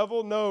because the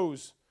devil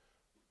knows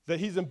that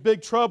he's in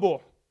big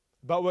trouble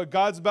about what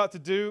God's about to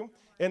do.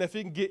 And if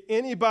he can get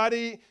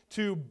anybody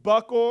to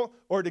buckle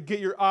or to get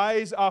your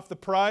eyes off the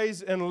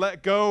prize and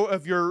let go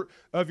of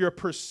your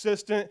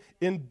persistent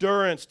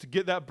endurance to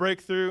get that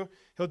breakthrough,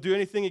 he'll do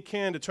anything he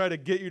can to try to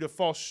get you to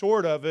fall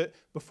short of it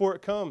before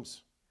it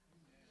comes.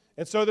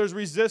 And so there's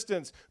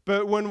resistance.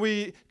 But when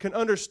we can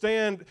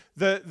understand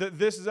that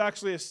this is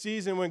actually a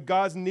season when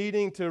God's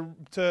needing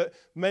to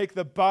make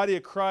the body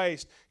of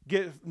Christ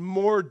get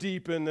more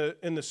deep in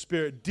the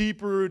Spirit,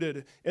 deep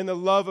rooted in the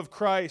love of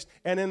Christ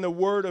and in the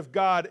Word of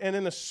God and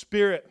in the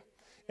Spirit.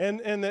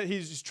 And that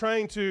he's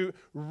trying to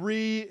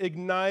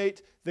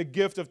reignite the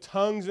gift of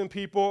tongues in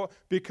people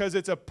because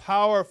it's a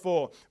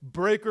powerful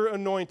breaker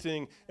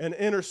anointing and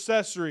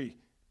intercessory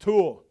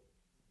tool.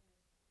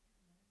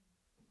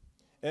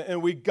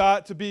 And we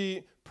got to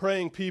be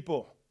praying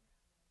people.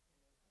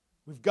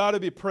 We've got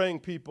to be praying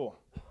people.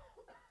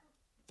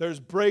 There's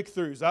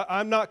breakthroughs.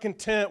 I'm not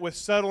content with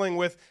settling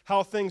with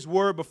how things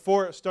were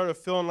before it started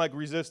feeling like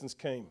resistance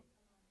came.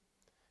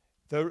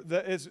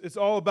 It's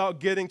all about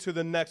getting to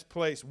the next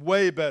place,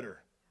 way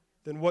better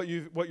than what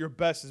your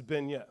best has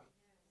been yet.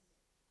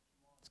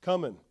 It's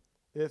coming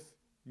if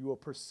you will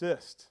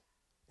persist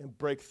and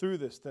break through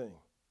this thing.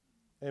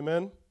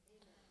 Amen?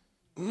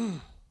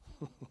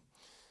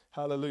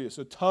 Hallelujah.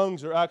 So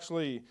tongues are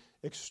actually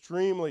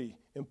extremely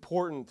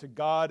important to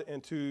God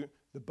and to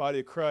the body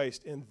of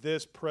Christ in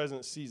this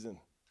present season.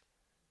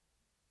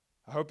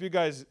 I hope you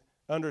guys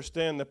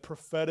understand the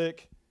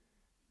prophetic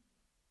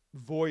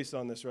voice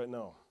on this right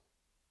now.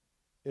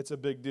 It's a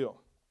big deal.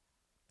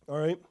 All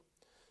right?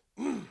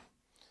 I'm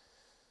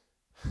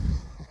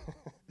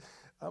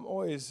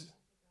always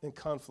in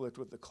conflict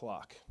with the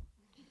clock.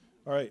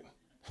 All right.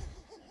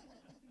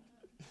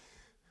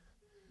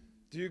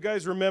 Do you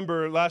guys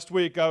remember last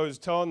week I was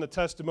telling the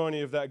testimony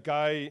of that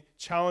guy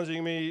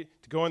challenging me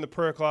to go in the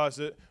prayer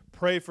closet,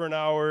 pray for an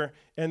hour,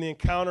 and the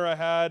encounter I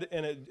had,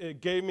 and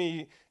it gave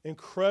me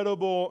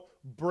incredible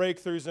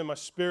breakthroughs in my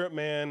spirit,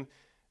 man.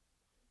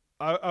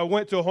 I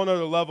went to a whole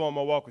nother level on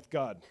my walk with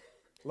God.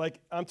 Like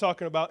I'm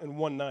talking about in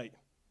one night.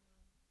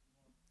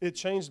 It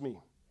changed me.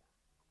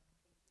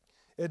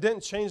 It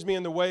didn't change me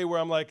in the way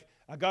where I'm like,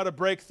 I got a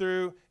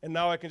breakthrough, and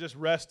now I can just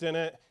rest in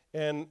it,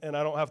 and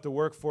I don't have to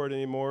work for it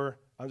anymore.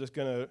 I'm just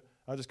gonna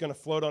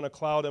float on a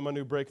cloud in my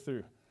new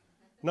breakthrough.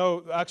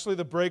 No, actually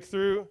the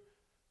breakthrough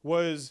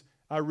was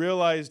I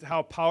realized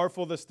how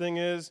powerful this thing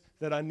is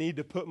that I need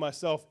to put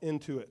myself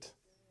into it.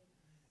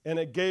 And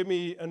it gave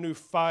me a new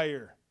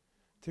fire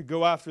to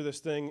go after this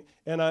thing.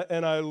 And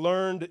I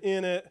learned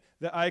in it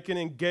that I can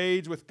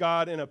engage with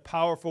God in a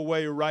powerful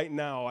way right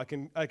now. I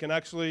can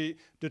actually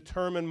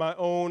determine my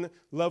own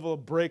level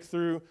of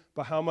breakthrough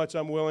by how much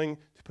I'm willing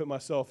to put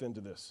myself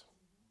into this.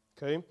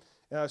 Okay?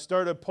 And I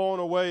started pulling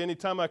away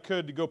anytime I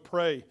could to go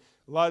pray.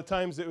 A lot of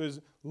times it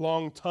was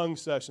long tongue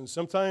sessions.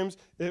 Sometimes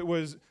it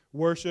was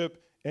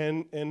worship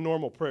and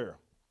normal prayer.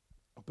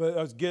 But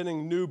I was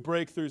getting new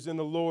breakthroughs in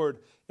the Lord,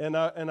 and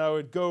I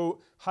would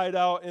go hide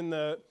out in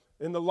the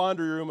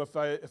laundry room if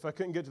I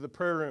couldn't get to the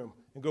prayer room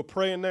and go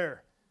pray in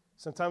there.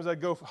 Sometimes I'd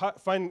go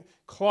find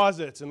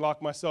closets and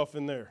lock myself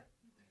in there.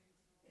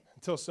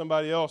 until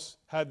somebody else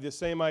had the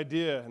same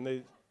idea and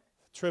they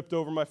tripped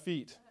over my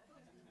feet.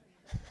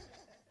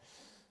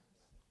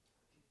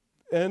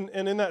 And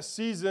in that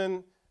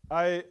season,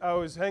 I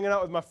was hanging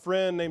out with my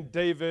friend named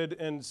David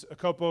and a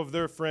couple of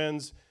their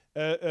friends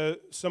at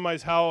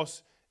somebody's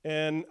house,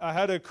 and I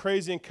had a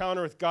crazy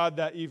encounter with God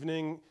that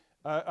evening.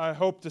 I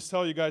hope to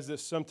tell you guys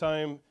this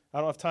sometime. I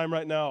don't have time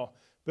right now.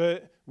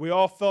 But we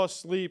all fell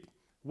asleep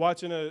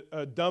watching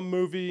a dumb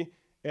movie,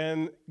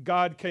 and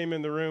God came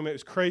in the room. It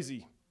was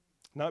crazy.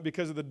 Not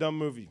because of the dumb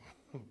movie.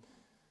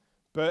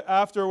 But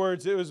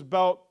afterwards, it was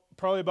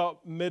probably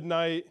about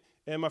midnight,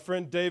 and my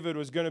friend David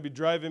was going to be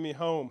driving me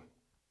home.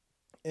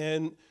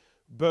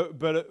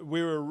 But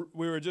we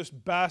were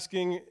just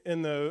basking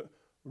in the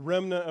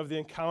remnant of the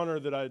encounter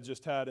that I had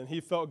just had, and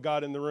he felt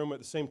God in the room at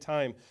the same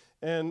time.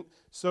 And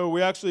so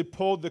we actually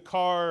pulled the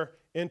car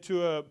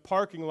into a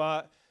parking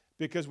lot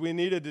because we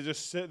needed to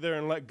just sit there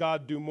and let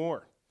God do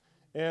more.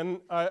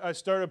 And I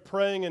started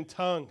praying in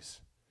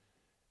tongues.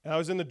 And I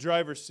was in the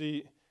driver's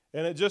seat,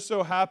 and it just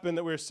so happened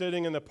that we were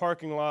sitting in the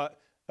parking lot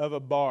of a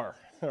bar,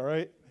 all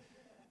right?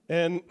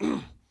 And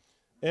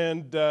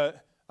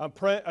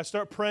I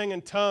start praying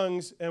in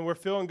tongues, and we're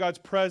feeling God's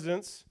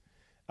presence.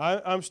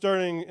 I'm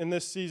starting in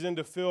this season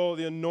to feel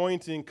the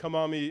anointing come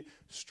on me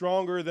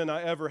stronger than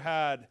I ever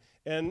had.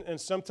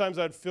 And sometimes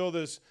I'd feel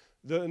the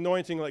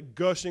anointing like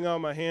gushing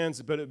on my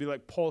hands, but it'd be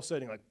like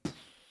pulsating, like.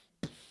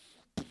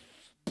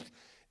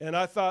 And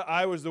I thought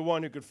I was the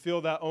one who could feel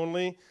that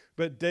only,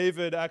 but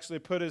David actually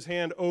put his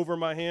hand over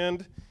my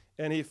hand,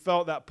 and he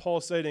felt that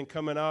pulsating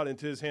coming out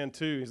into his hand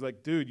too. He's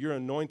like, dude, your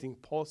anointing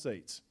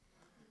pulsates.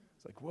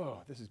 It's like,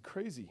 whoa, this is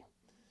crazy.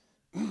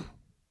 I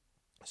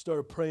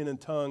started praying in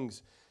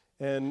tongues,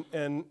 and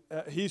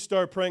he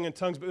started praying in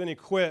tongues, but then he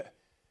quit.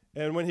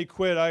 And when he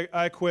quit,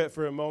 I quit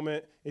for a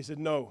moment. He said,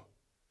 no,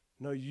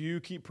 you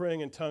keep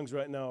praying in tongues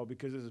right now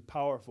because this is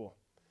powerful.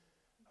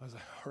 I was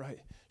like, all right.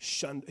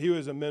 He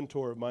was a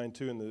mentor of mine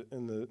too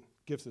in the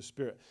gifts of the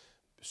Spirit.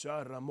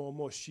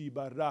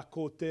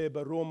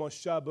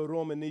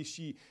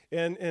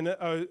 And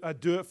I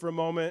do it for a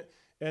moment,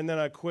 and then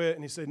I quit,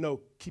 and he said, no,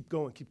 keep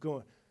going.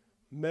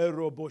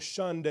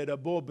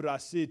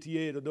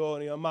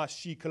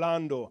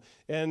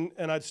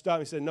 And I'd stop,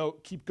 and he said, no,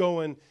 keep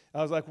going.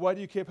 I was like, why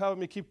do you keep having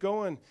me keep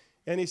going?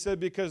 And he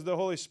said, because the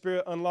Holy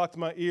Spirit unlocked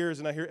my ears,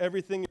 and I hear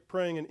everything you're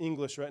praying in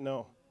English right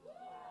now.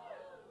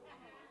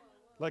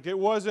 Like it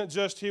wasn't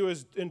just he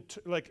was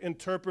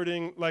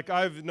interpreting like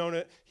I've known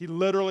it. He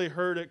literally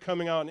heard it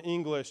coming out in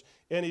English,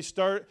 and he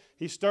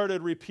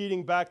started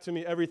repeating back to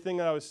me everything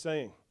that I was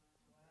saying.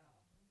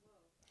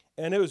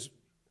 And it was,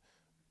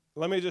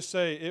 let me just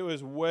say, it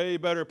was way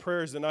better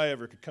prayers than I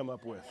ever could come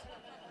up with.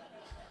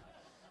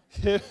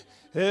 It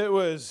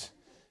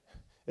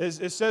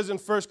says in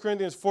 1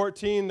 Corinthians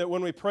 14 that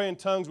when we pray in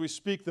tongues, we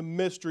speak the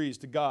mysteries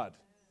to God.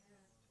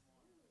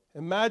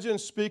 Imagine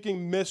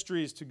speaking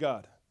mysteries to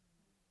God.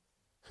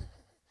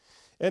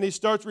 And he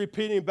starts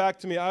repeating back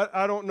to me.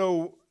 I don't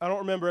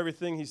remember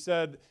everything he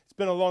said. It's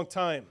been a long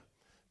time.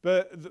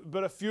 But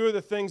a few of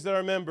the things that I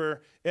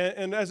remember,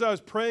 and as I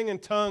was praying in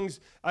tongues,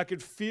 I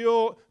could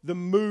feel the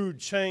mood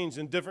change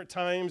in different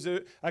times.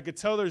 I could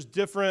tell there's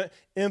different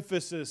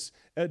emphasis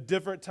at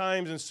different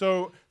times, and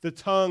so the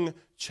tongue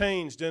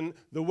changed, and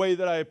the way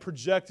that I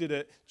projected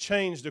it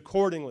changed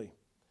accordingly.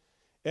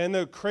 And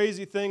the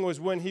crazy thing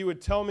was when he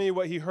would tell me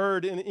what he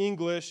heard in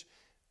English,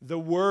 the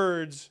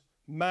words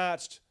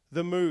matched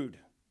the mood.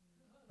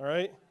 All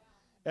right?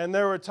 And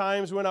there were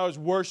times when I was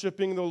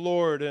worshiping the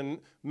Lord, and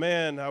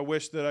man, I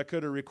wish that I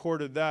could have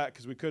recorded that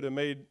because we could have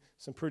made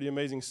some pretty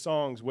amazing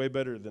songs way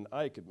better than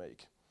I could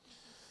make.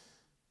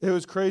 It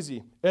was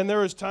crazy. And there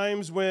was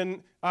times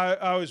when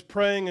I was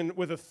praying and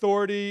with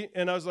authority,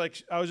 and I was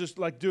just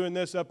like doing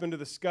this up into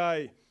the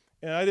sky,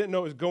 and I didn't know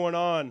what was going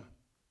on.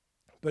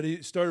 But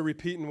he started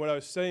repeating what I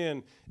was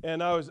saying,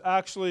 and I was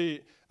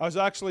actually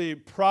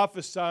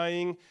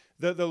prophesying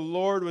that the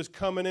Lord was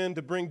coming in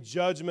to bring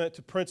judgment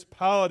to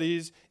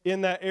principalities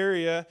in that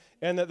area,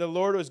 and that the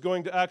Lord was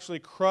going to actually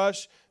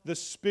crush the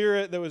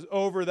spirit that was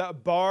over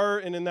that bar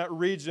and in that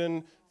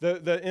region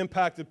that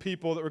impacted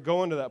people that were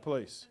going to that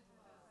place.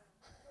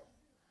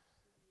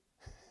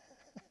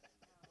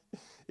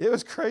 It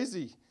was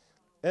crazy.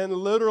 And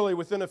literally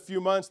within a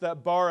few months,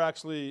 that bar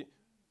actually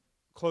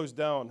closed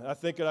down. I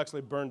think it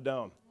actually burned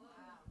down.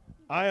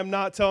 I am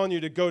not telling you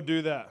to go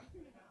do that.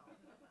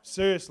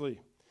 Seriously.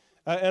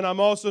 And I'm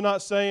also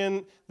not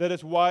saying that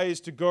it's wise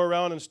to go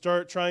around and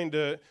start trying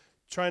to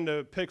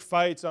pick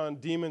fights on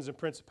demons and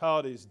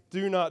principalities.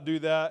 Do not do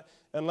that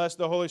unless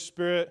the Holy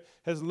Spirit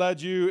has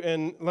led you.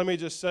 And let me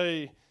just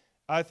say,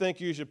 I think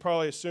you should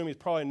probably assume he's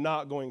probably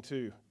not going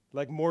to.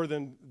 Like more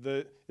than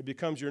it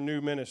becomes your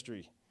new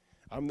ministry.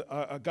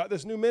 I got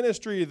this new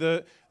ministry,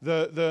 the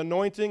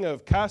anointing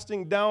of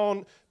casting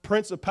down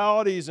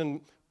principalities and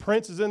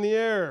princes in the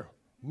air.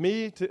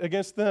 Me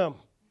against them.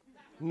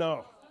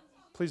 No,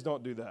 please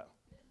don't do that.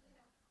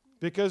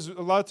 Because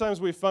a lot of times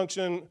we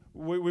function,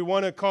 we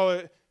want to call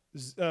it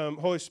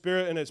Holy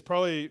Spirit, and it's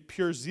probably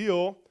pure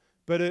zeal,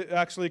 but it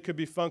actually could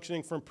be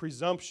functioning from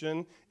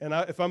presumption. And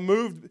if I'm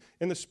moved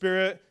in the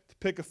Spirit to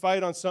pick a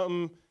fight on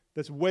something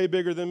that's way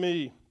bigger than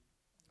me,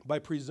 by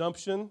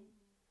presumption,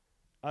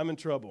 I'm in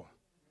trouble.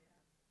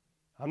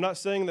 I'm not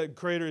saying that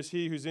greater is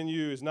he who's in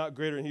you is not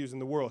greater than he who's in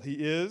the world. He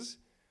is,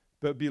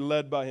 but be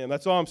led by him.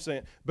 That's all I'm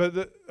saying.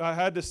 But I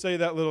had to say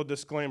that little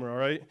disclaimer, all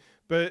right?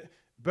 But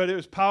it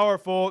was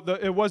powerful.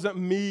 It wasn't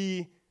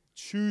me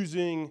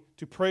choosing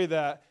to pray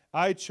that.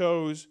 I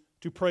chose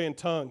to pray in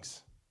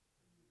tongues.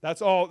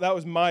 That's all. That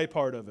was my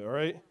part of it, all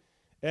right?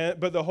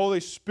 But the Holy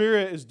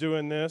Spirit is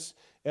doing this,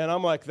 and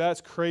I'm like,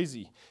 that's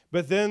crazy.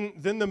 But then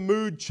the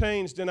mood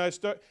changed, and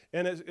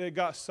it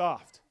got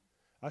soft.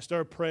 I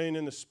started praying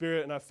in the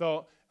Spirit, and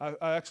I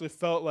actually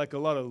felt like a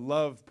lot of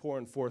love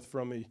pouring forth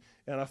from me,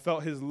 and I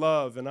felt his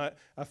love, and I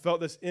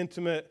felt this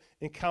intimate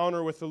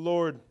encounter with the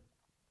Lord,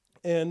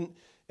 and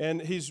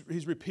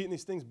he's repeating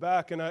these things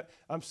back, and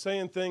I'm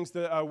saying things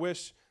that I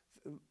wish,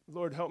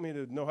 Lord, help me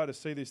to know how to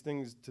say these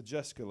things to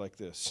Jessica like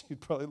this.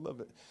 You'd probably love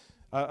it.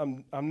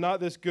 I'm not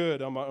this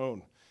good on my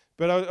own.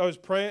 But I was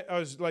praying, I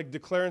was like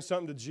declaring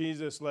something to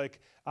Jesus, like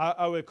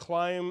I would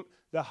climb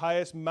the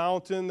highest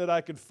mountain that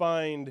I could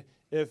find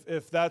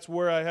if that's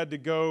where I had to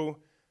go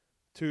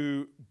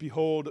to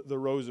behold the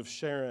rose of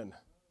Sharon.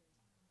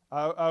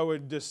 I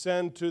would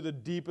descend to the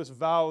deepest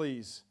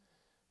valleys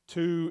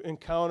to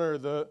encounter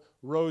the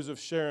rose of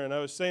Sharon. I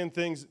was saying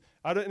things,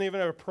 I didn't even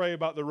ever pray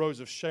about the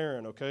rose of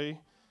Sharon, okay?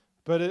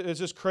 But it's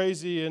just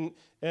crazy, and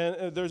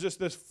there's just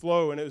this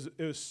flow, and it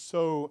was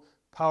so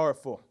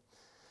powerful.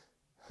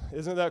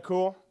 Isn't that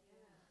cool?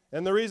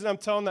 And the reason I'm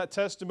telling that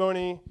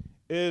testimony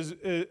is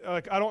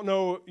like I don't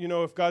know,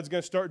 if God's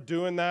going to start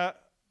doing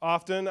that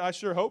often. I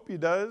sure hope he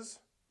does.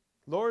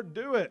 Lord,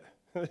 do it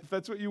if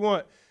that's what you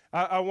want.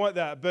 I want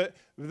that. But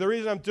the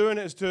reason I'm doing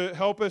it is to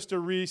help us to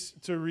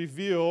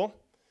reveal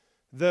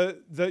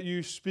that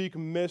you speak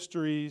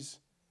mysteries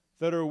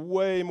that are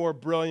way more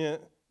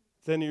brilliant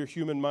than your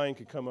human mind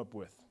could come up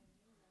with.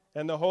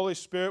 And the Holy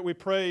Spirit, we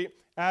pray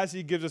as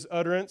he gives us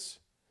utterance,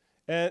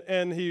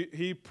 and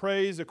he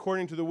prays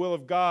according to the will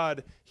of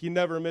God. He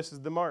never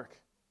misses the mark.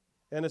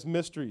 And it's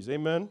mysteries.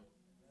 Amen?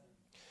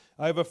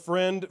 I have a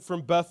friend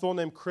from Bethel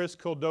named Chris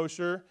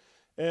Kildosher,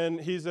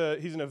 and he's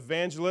an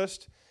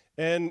evangelist,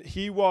 and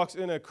he walks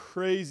in a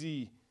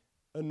crazy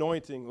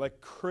anointing, like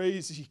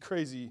crazy,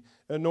 crazy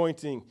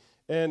anointing.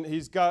 And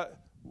he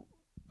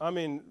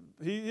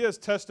has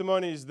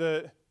testimonies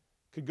that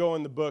could go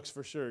in the books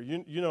for sure.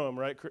 You know him,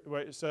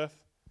 right,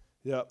 Seth?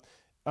 Yeah.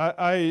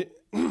 I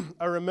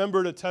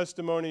remembered a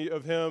testimony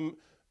of him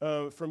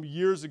from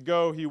years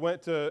ago. He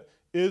went to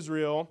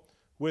Israel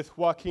with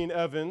Joaquin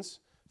Evans,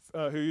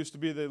 who used to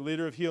be the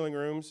leader of Healing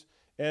Rooms,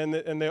 and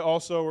they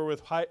also were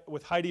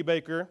with Heidi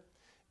Baker,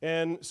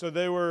 and so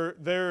they were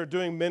there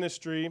doing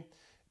ministry.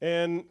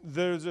 And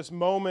there's this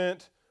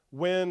moment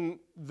when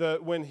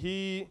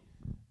he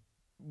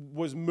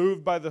was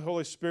moved by the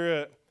Holy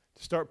Spirit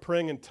to start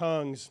praying in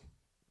tongues.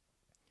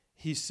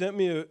 He sent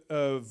me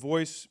a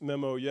voice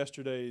memo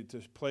yesterday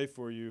to play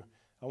for you.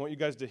 I want you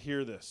guys to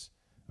hear this,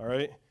 all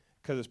right?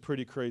 Because it's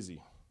pretty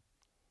crazy.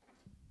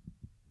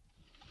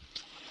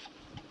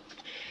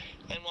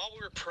 And while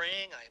we were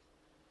praying,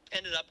 I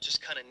ended up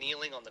just kind of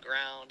kneeling on the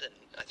ground and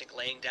I think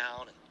laying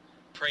down and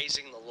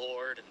praising the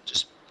Lord and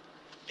just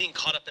being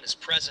caught up in his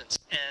presence.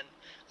 And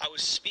I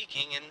was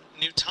speaking in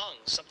new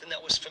tongues, something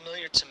that was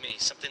familiar to me,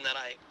 something that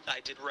I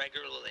did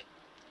regularly.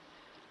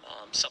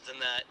 Something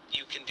that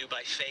you can do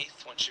by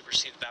faith once you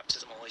receive the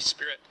baptism of the Holy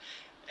Spirit.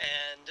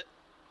 And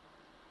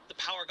the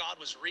power of God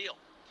was real.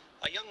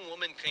 A young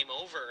woman came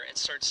over and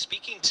started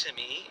speaking to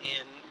me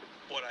in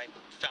what I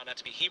found out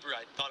to be Hebrew.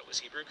 I thought it was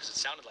Hebrew because it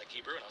sounded like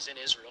Hebrew, and I was in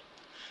Israel.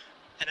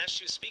 And as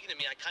she was speaking to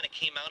me, I kind of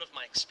came out of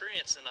my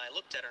experience, and I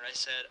looked at her and I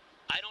said,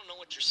 I don't know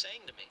what you're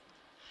saying to me.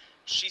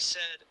 She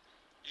said,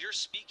 you're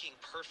speaking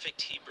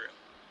perfect Hebrew.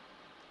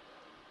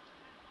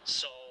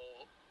 So,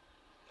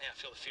 I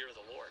feel the fear of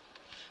the Lord.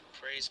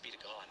 Praise be to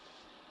God.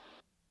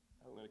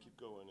 I'm going to keep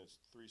going. It's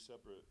three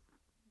separate.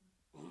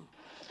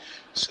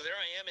 So there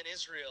I am in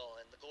Israel,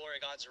 and the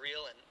glory of God's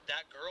real, and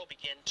that girl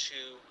began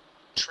to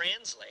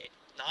translate,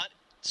 not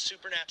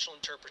supernatural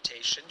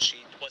interpretation.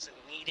 She wasn't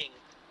needing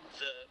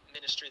the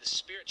ministry of the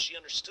Spirit. She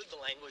understood the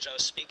language I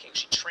was speaking.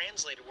 She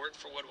translated word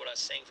for word what I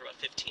was saying for about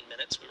 15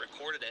 minutes. We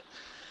recorded it.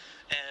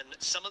 And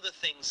some of the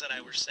things that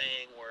I was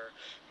saying were,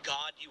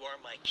 God, you are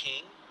my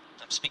king.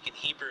 I'm speaking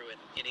Hebrew, and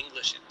in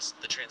English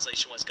the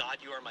translation was, God,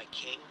 you are my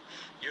king.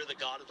 You're the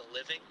God of the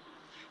living.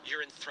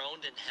 You're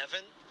enthroned in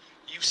heaven.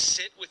 You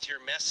sit with your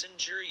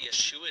messenger,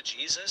 Yeshua,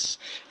 Jesus,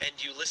 and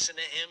you listen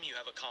to him. You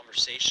have a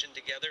conversation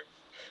together.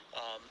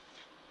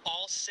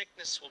 All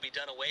sickness will be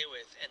done away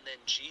with, and then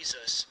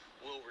Jesus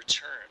will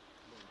return.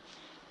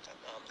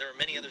 There were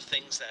many other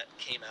things that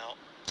came out,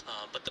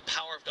 but the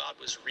power of God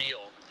was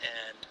real.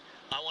 And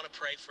I want to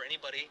pray for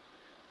anybody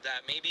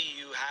that maybe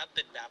you have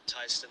been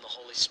baptized in the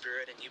Holy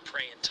Spirit and you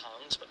pray in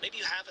tongues, but maybe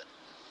you haven't.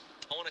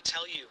 I want to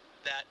tell you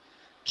that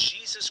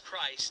Jesus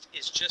Christ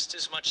is just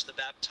as much the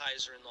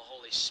baptizer in the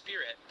Holy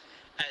Spirit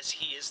as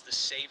he is the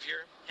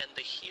Savior and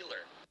the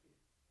healer.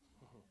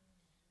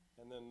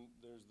 and then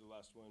there's the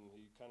last one.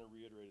 He kind of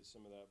reiterated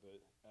some of that, but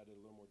added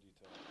a little more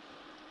detail.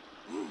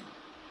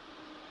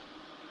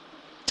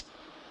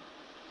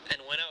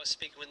 And when I was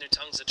speaking with new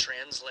tongues, the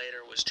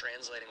translator was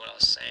translating what I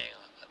was saying.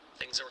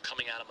 Things that were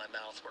coming out of my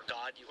mouth were,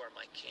 God, you are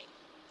my King.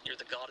 You're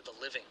the God of the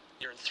living.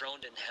 You're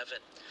enthroned in heaven.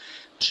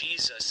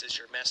 Jesus is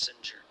your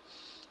messenger.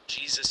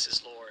 Jesus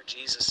is Lord.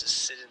 Jesus is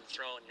sitting on the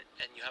throne,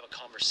 and you have a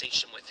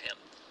conversation with him.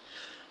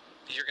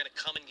 You're going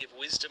to come and give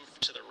wisdom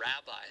to the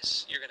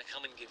rabbis. You're going to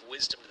come and give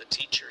wisdom to the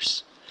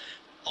teachers.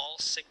 All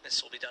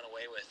sickness will be done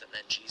away with, and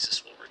then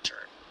Jesus will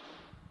return.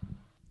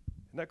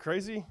 Isn't that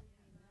crazy?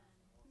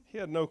 He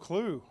had no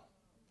clue.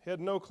 He had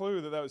no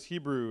clue that was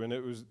Hebrew, and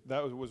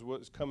that was what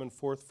was coming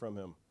forth from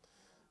him.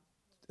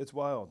 It's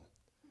wild.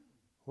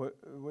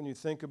 When you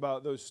think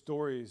about those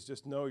stories,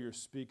 just know you're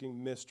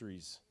speaking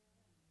mysteries.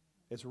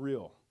 It's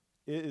real.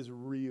 It is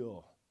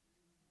real.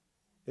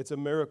 It's a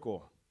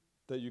miracle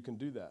that you can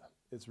do that.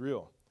 It's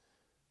real.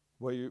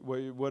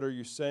 What are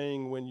you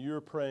saying when you're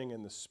praying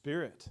in the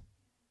Spirit?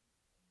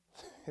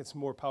 It's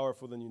more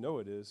powerful than you know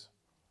it is.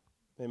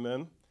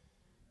 Amen?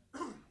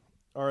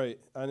 All right,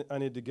 I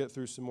need to get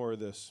through some more of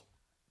this.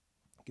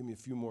 Give me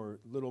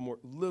little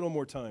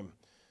more time.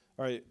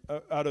 All right,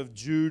 out of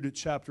Jude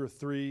chapter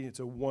 3, it's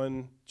a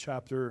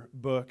one-chapter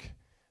book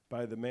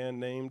by the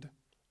man named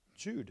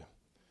Jude.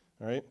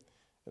 All right,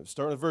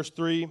 starting with verse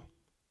 3.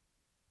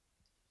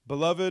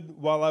 Beloved,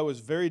 while I was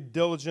very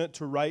diligent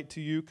to write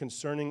to you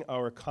concerning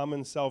our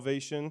common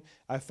salvation,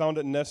 I found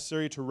it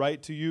necessary to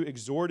write to you,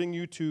 exhorting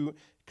you to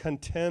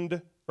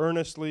contend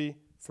earnestly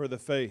for the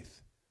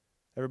faith.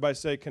 Everybody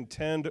say,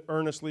 contend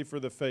earnestly for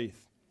the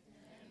faith.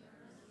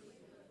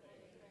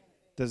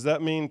 Does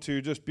that mean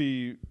to just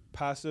be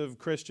passive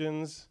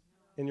Christians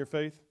in your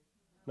faith?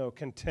 No,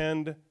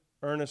 contend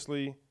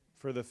earnestly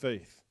for the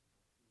faith.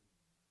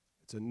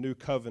 It's a new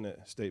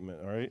covenant statement,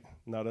 all right?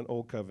 Not an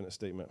old covenant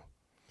statement.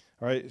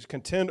 All right,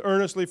 contend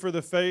earnestly for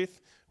the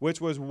faith which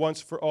was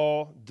once for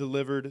all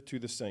delivered to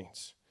the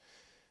saints.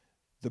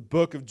 The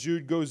book of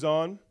Jude goes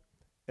on,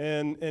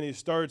 and he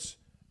starts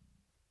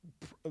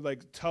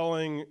like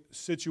telling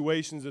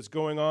situations that's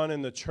going on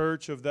in the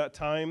church of that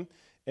time,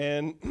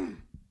 and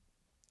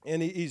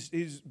he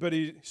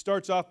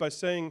starts off by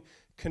saying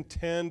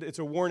contend. It's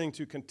a warning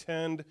to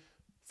contend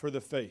for the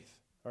faith.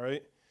 All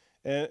right,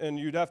 and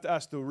you'd have to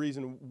ask the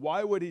reason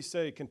why would he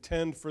say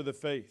contend for the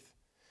faith,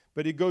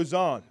 but he goes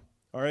on.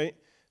 All right,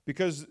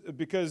 because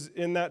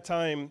in that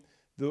time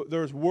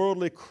there's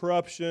worldly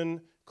corruption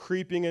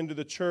creeping into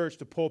the church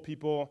to pull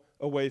people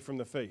away from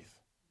the faith.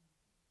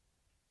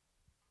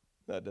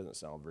 That doesn't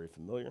sound very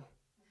familiar.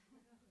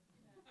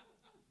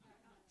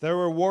 There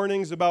were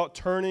warnings about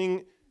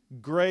turning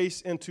grace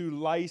into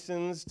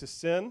license to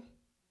sin.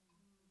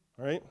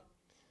 All right,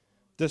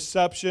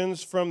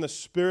 deceptions from the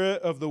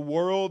spirit of the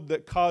world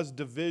that cause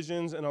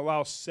divisions and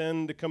allow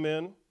sin to come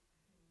in.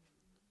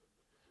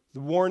 The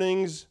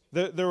warnings,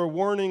 there were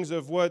warnings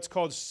of what's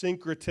called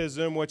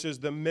syncretism, which is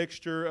the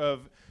mixture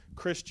of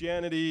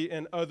Christianity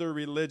and other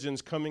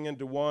religions coming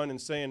into one and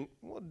saying,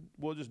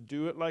 we'll just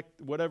do it like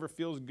whatever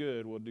feels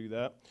good, we'll do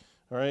that.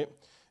 All right?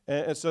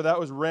 And so that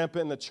was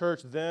rampant in the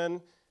church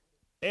then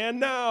and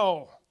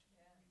now.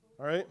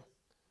 All right?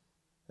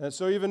 And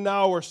so even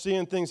now we're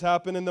seeing things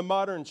happen in the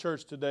modern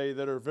church today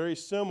that are very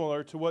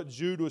similar to what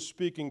Jude was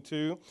speaking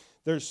to.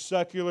 There's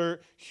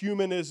secular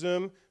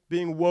humanism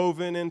being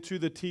woven into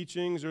the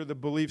teachings or the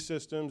belief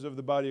systems of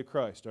the body of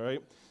Christ, all right?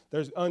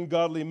 There's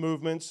ungodly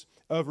movements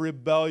of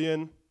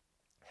rebellion,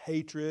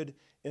 hatred,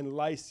 and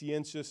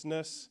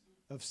licentiousness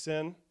of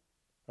sin,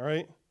 all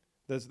right?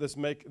 That's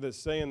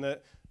saying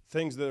that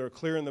things that are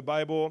clear in the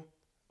Bible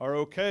are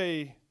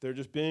okay, they're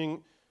just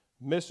being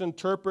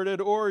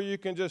misinterpreted, or you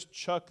can just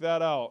chuck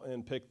that out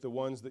and pick the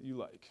ones that you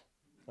like,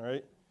 all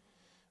right?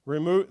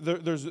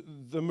 There's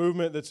the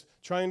movement that's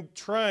trying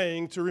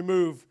to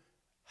remove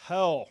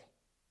hell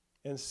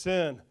and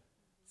sin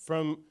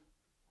from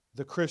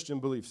the Christian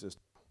belief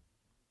system.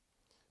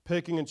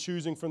 Picking and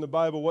choosing from the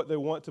Bible what they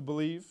want to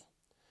believe,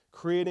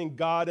 creating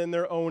God in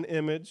their own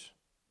image.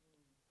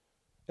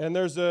 And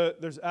there's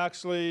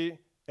actually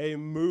a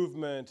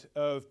movement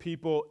of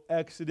people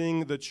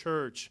exiting the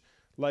church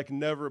like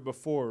never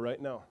before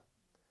right now.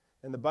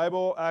 And the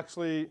Bible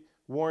actually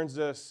warns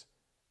us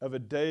of a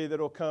day that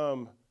will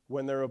come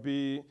when there will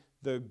be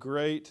the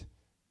great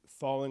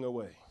falling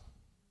away.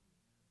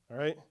 All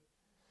right?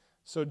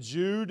 So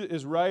Jude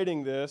is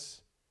writing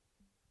this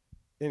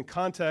in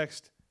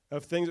context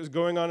of things that's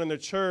going on in the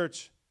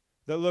church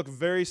that look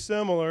very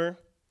similar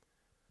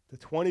to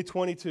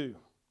 2022,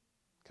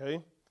 okay?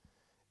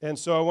 And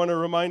so I want to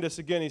remind us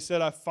again, he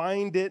said, I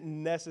find it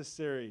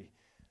necessary.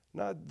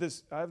 I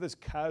have this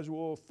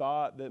casual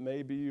thought that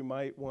maybe you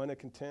might want to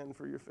contend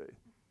for your faith.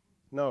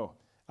 No,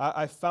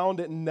 I found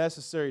it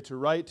necessary to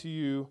write to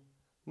you,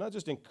 not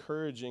just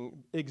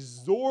encouraging,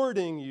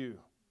 exhorting you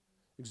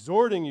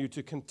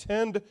to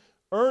contend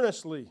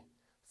earnestly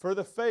for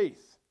the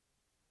faith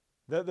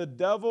that the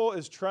devil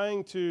is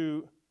trying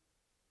to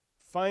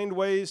find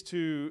ways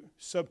to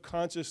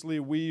subconsciously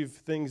weave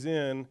things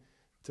in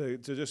to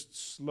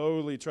just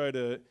slowly try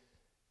to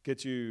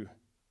get you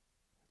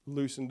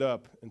loosened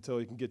up until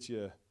he can get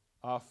you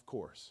off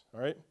course,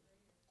 all right?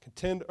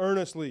 Contend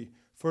earnestly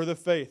for the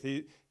faith.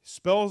 He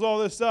spells all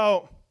this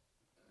out,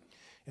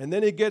 and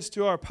then he gets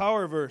to our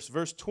power verse,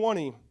 verse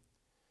 20,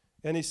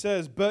 and he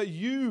says, but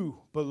you,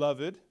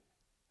 beloved,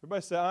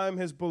 everybody say, I'm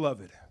his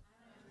beloved.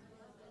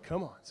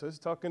 Come on, so it's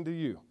talking to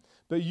you.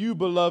 But you,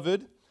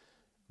 beloved,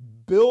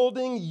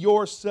 building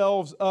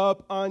yourselves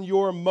up on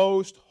your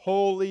most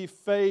holy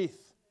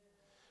faith,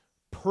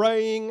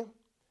 praying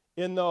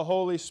in the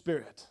Holy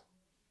Spirit.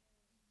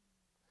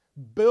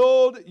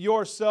 Build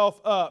yourself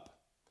up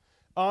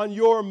on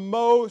your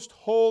most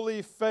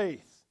holy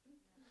faith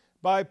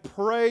by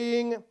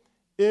praying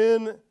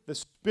in the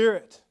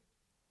Spirit.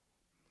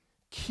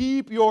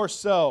 Keep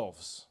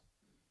yourselves.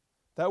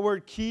 That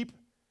word keep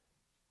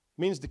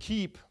means to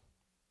keep,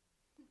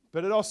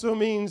 but it also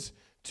means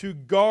to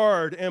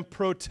guard and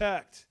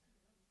protect.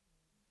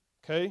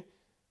 Okay?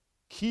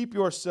 Keep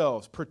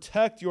yourselves,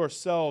 protect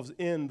yourselves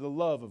in the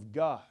love of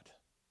God.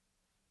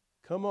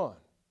 Come on,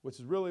 which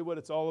is really what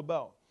it's all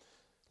about.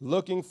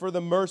 Looking for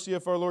the mercy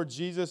of our Lord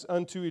Jesus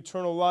unto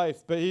eternal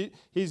life. But he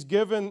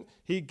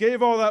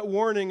gave all that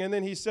warning, and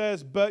then he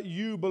says, but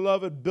you,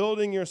 beloved,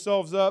 building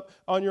yourselves up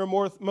on your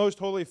most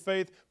holy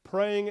faith,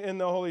 praying in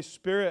the Holy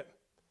Spirit.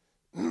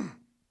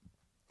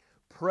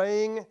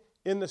 Praying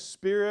in the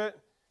Spirit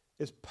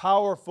is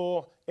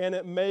powerful, and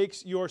it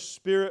makes your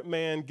spirit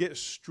man get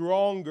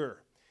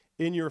stronger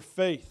in your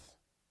faith.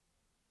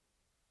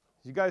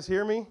 You guys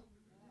hear me?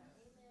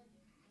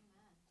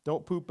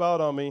 Don't poop out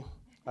on me.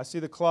 I see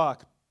the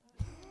clock.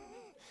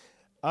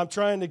 I'm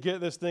trying to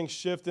get this thing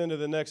shift into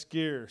the next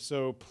gear,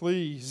 so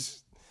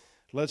please,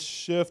 let's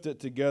shift it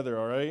together,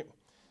 all right?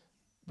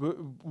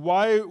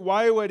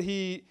 Why would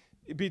he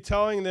be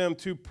telling them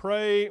to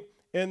pray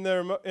in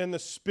the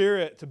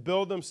Spirit, to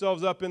build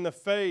themselves up in the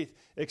faith,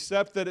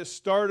 except that it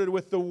started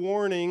with the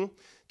warning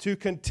to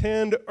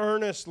contend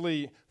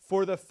earnestly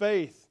for the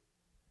faith,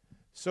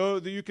 so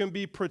that you can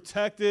be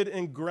protected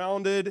and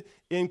grounded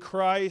in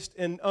Christ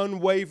and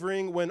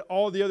unwavering when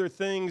all the other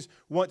things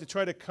want to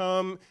try to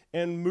come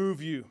and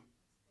move you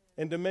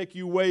and to make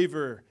you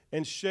waver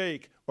and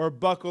shake or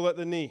buckle at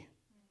the knee.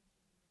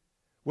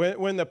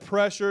 When the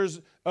pressures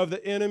of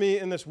the enemy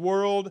in this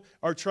world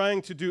are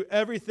trying to do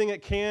everything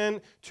it can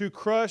to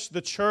crush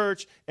the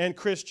church and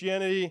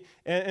Christianity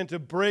and to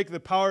break the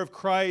power of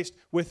Christ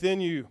within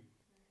you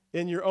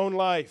in your own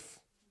life.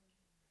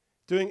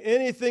 Doing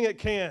anything it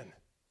can.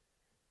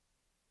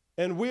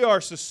 And we are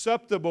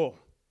susceptible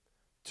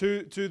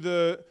to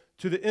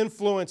the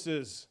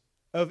influences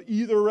of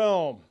either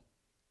realm.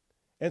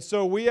 And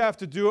so we have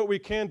to do what we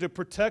can to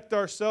protect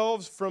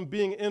ourselves from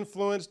being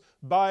influenced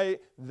by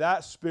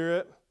that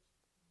spirit.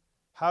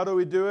 How do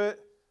we do it?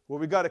 Well,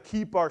 we got to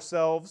keep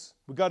ourselves.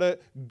 We got to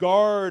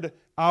guard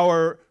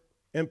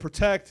and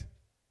protect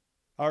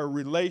our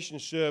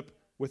relationship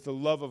with the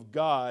love of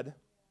God.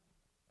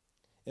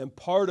 And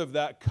part of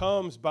that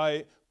comes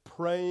by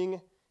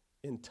praying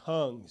in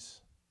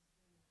tongues,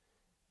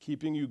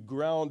 keeping you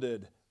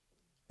grounded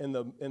in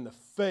the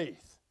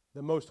faith,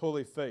 the most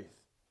holy faith.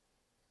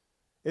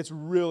 It's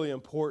really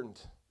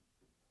important.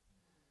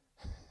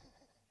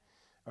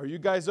 Are you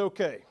guys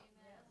okay?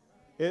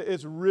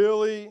 It's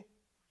really,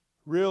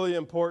 really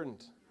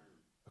important.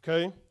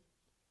 Okay?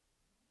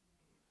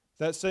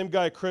 That same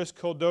guy, Chris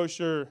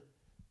Koldosher,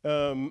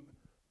 a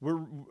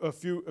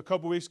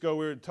couple weeks ago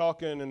we were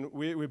talking, and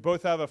we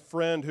both have a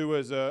friend who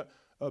is a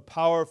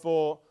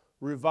powerful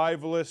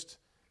revivalist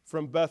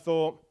from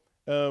Bethel,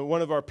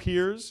 one of our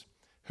peers,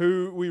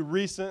 who we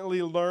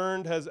recently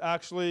learned has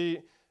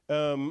actually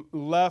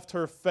left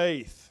her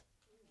faith.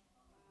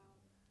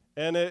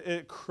 And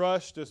it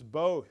crushed us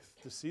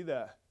both to see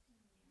that.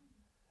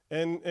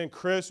 And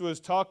Chris was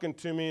talking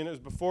to me, and it was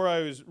before I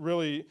was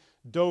really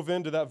dove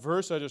into that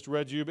verse I just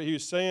read you, but he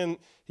said,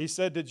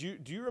 do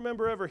you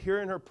remember ever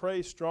hearing her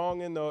pray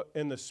strong in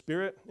the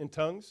Spirit, in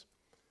tongues?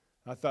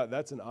 I thought,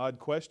 that's an odd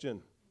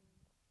question.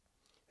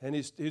 And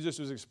he just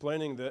was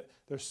explaining that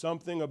there's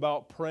something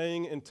about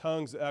praying in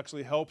tongues that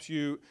actually helps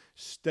you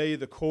stay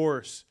the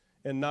course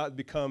and not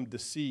become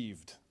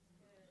deceived.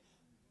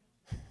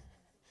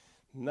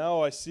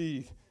 Now I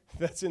see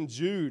that's in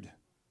Jude.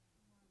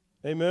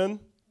 Amen?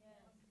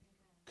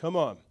 Come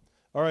on.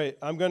 All right,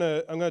 I'm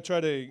gonna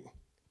try to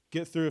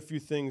get through a few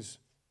things.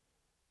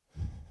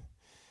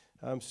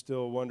 I'm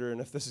still wondering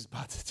if this is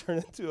about to turn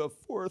into a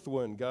fourth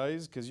one,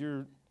 guys, because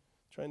you're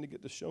trying to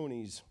get the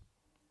Shonies.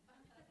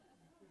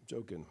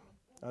 Joking.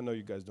 I know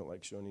you guys don't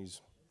like Shonies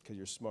because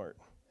you're smart.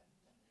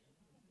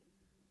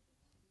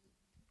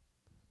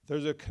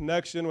 There's a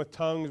connection with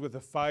tongues with the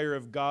fire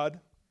of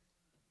God.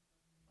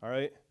 All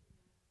right?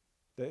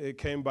 It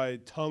came by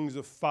tongues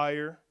of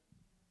fire.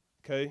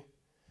 Okay?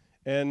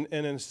 And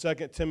in 2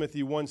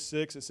 Timothy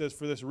 1:6, it says,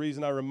 for this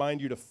reason I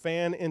remind you to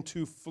fan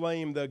into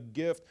flame the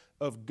gift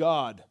of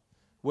God,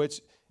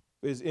 which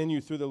is in you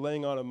through the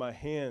laying on of my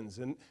hands.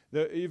 And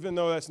even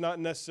though that's not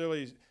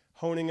necessarily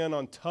honing in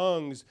on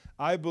tongues,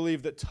 I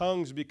believe that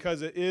tongues,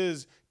 because it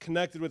is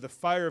connected with the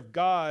fire of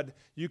God,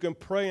 you can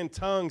pray in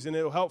tongues and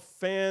it will help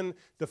fan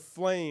the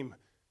flame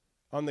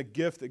on the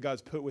gift that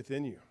God's put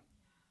within you.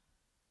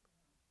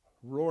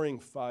 Roaring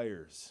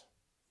fires.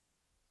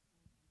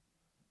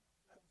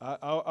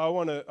 I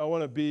want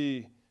to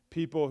be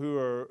people who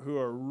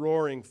are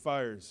roaring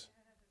fires.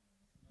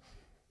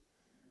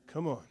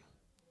 Come on.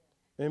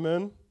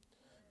 Amen.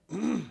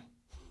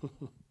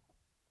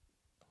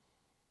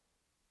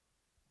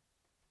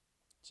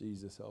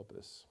 Jesus, help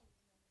us.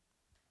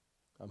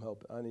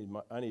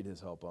 I need his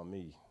help on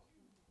me,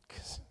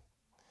 because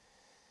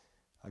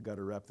I got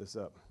to wrap this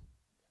up.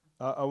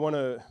 I want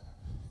to.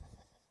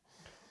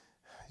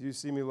 You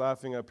see me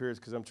laughing up here is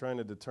because I'm trying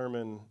to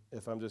determine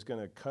if I'm just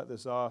going to cut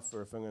this off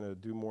or if I'm going to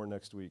do more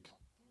next week.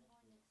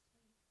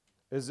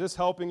 Is this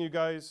helping you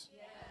guys?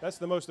 Yes. That's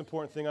the most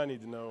important thing I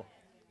need to know.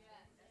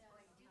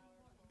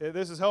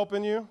 This is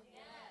helping you?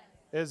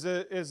 Yes.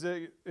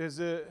 Is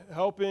it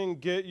helping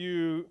get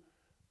you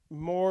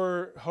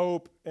more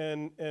hope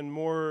and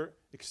more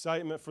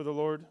excitement for the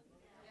Lord?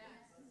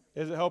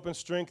 Yes. Is it helping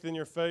strengthen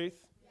your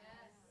faith? Yes.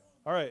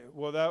 All right,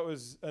 well, that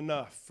was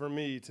enough for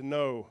me to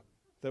know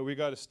that we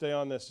got to stay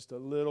on this just a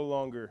little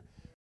longer.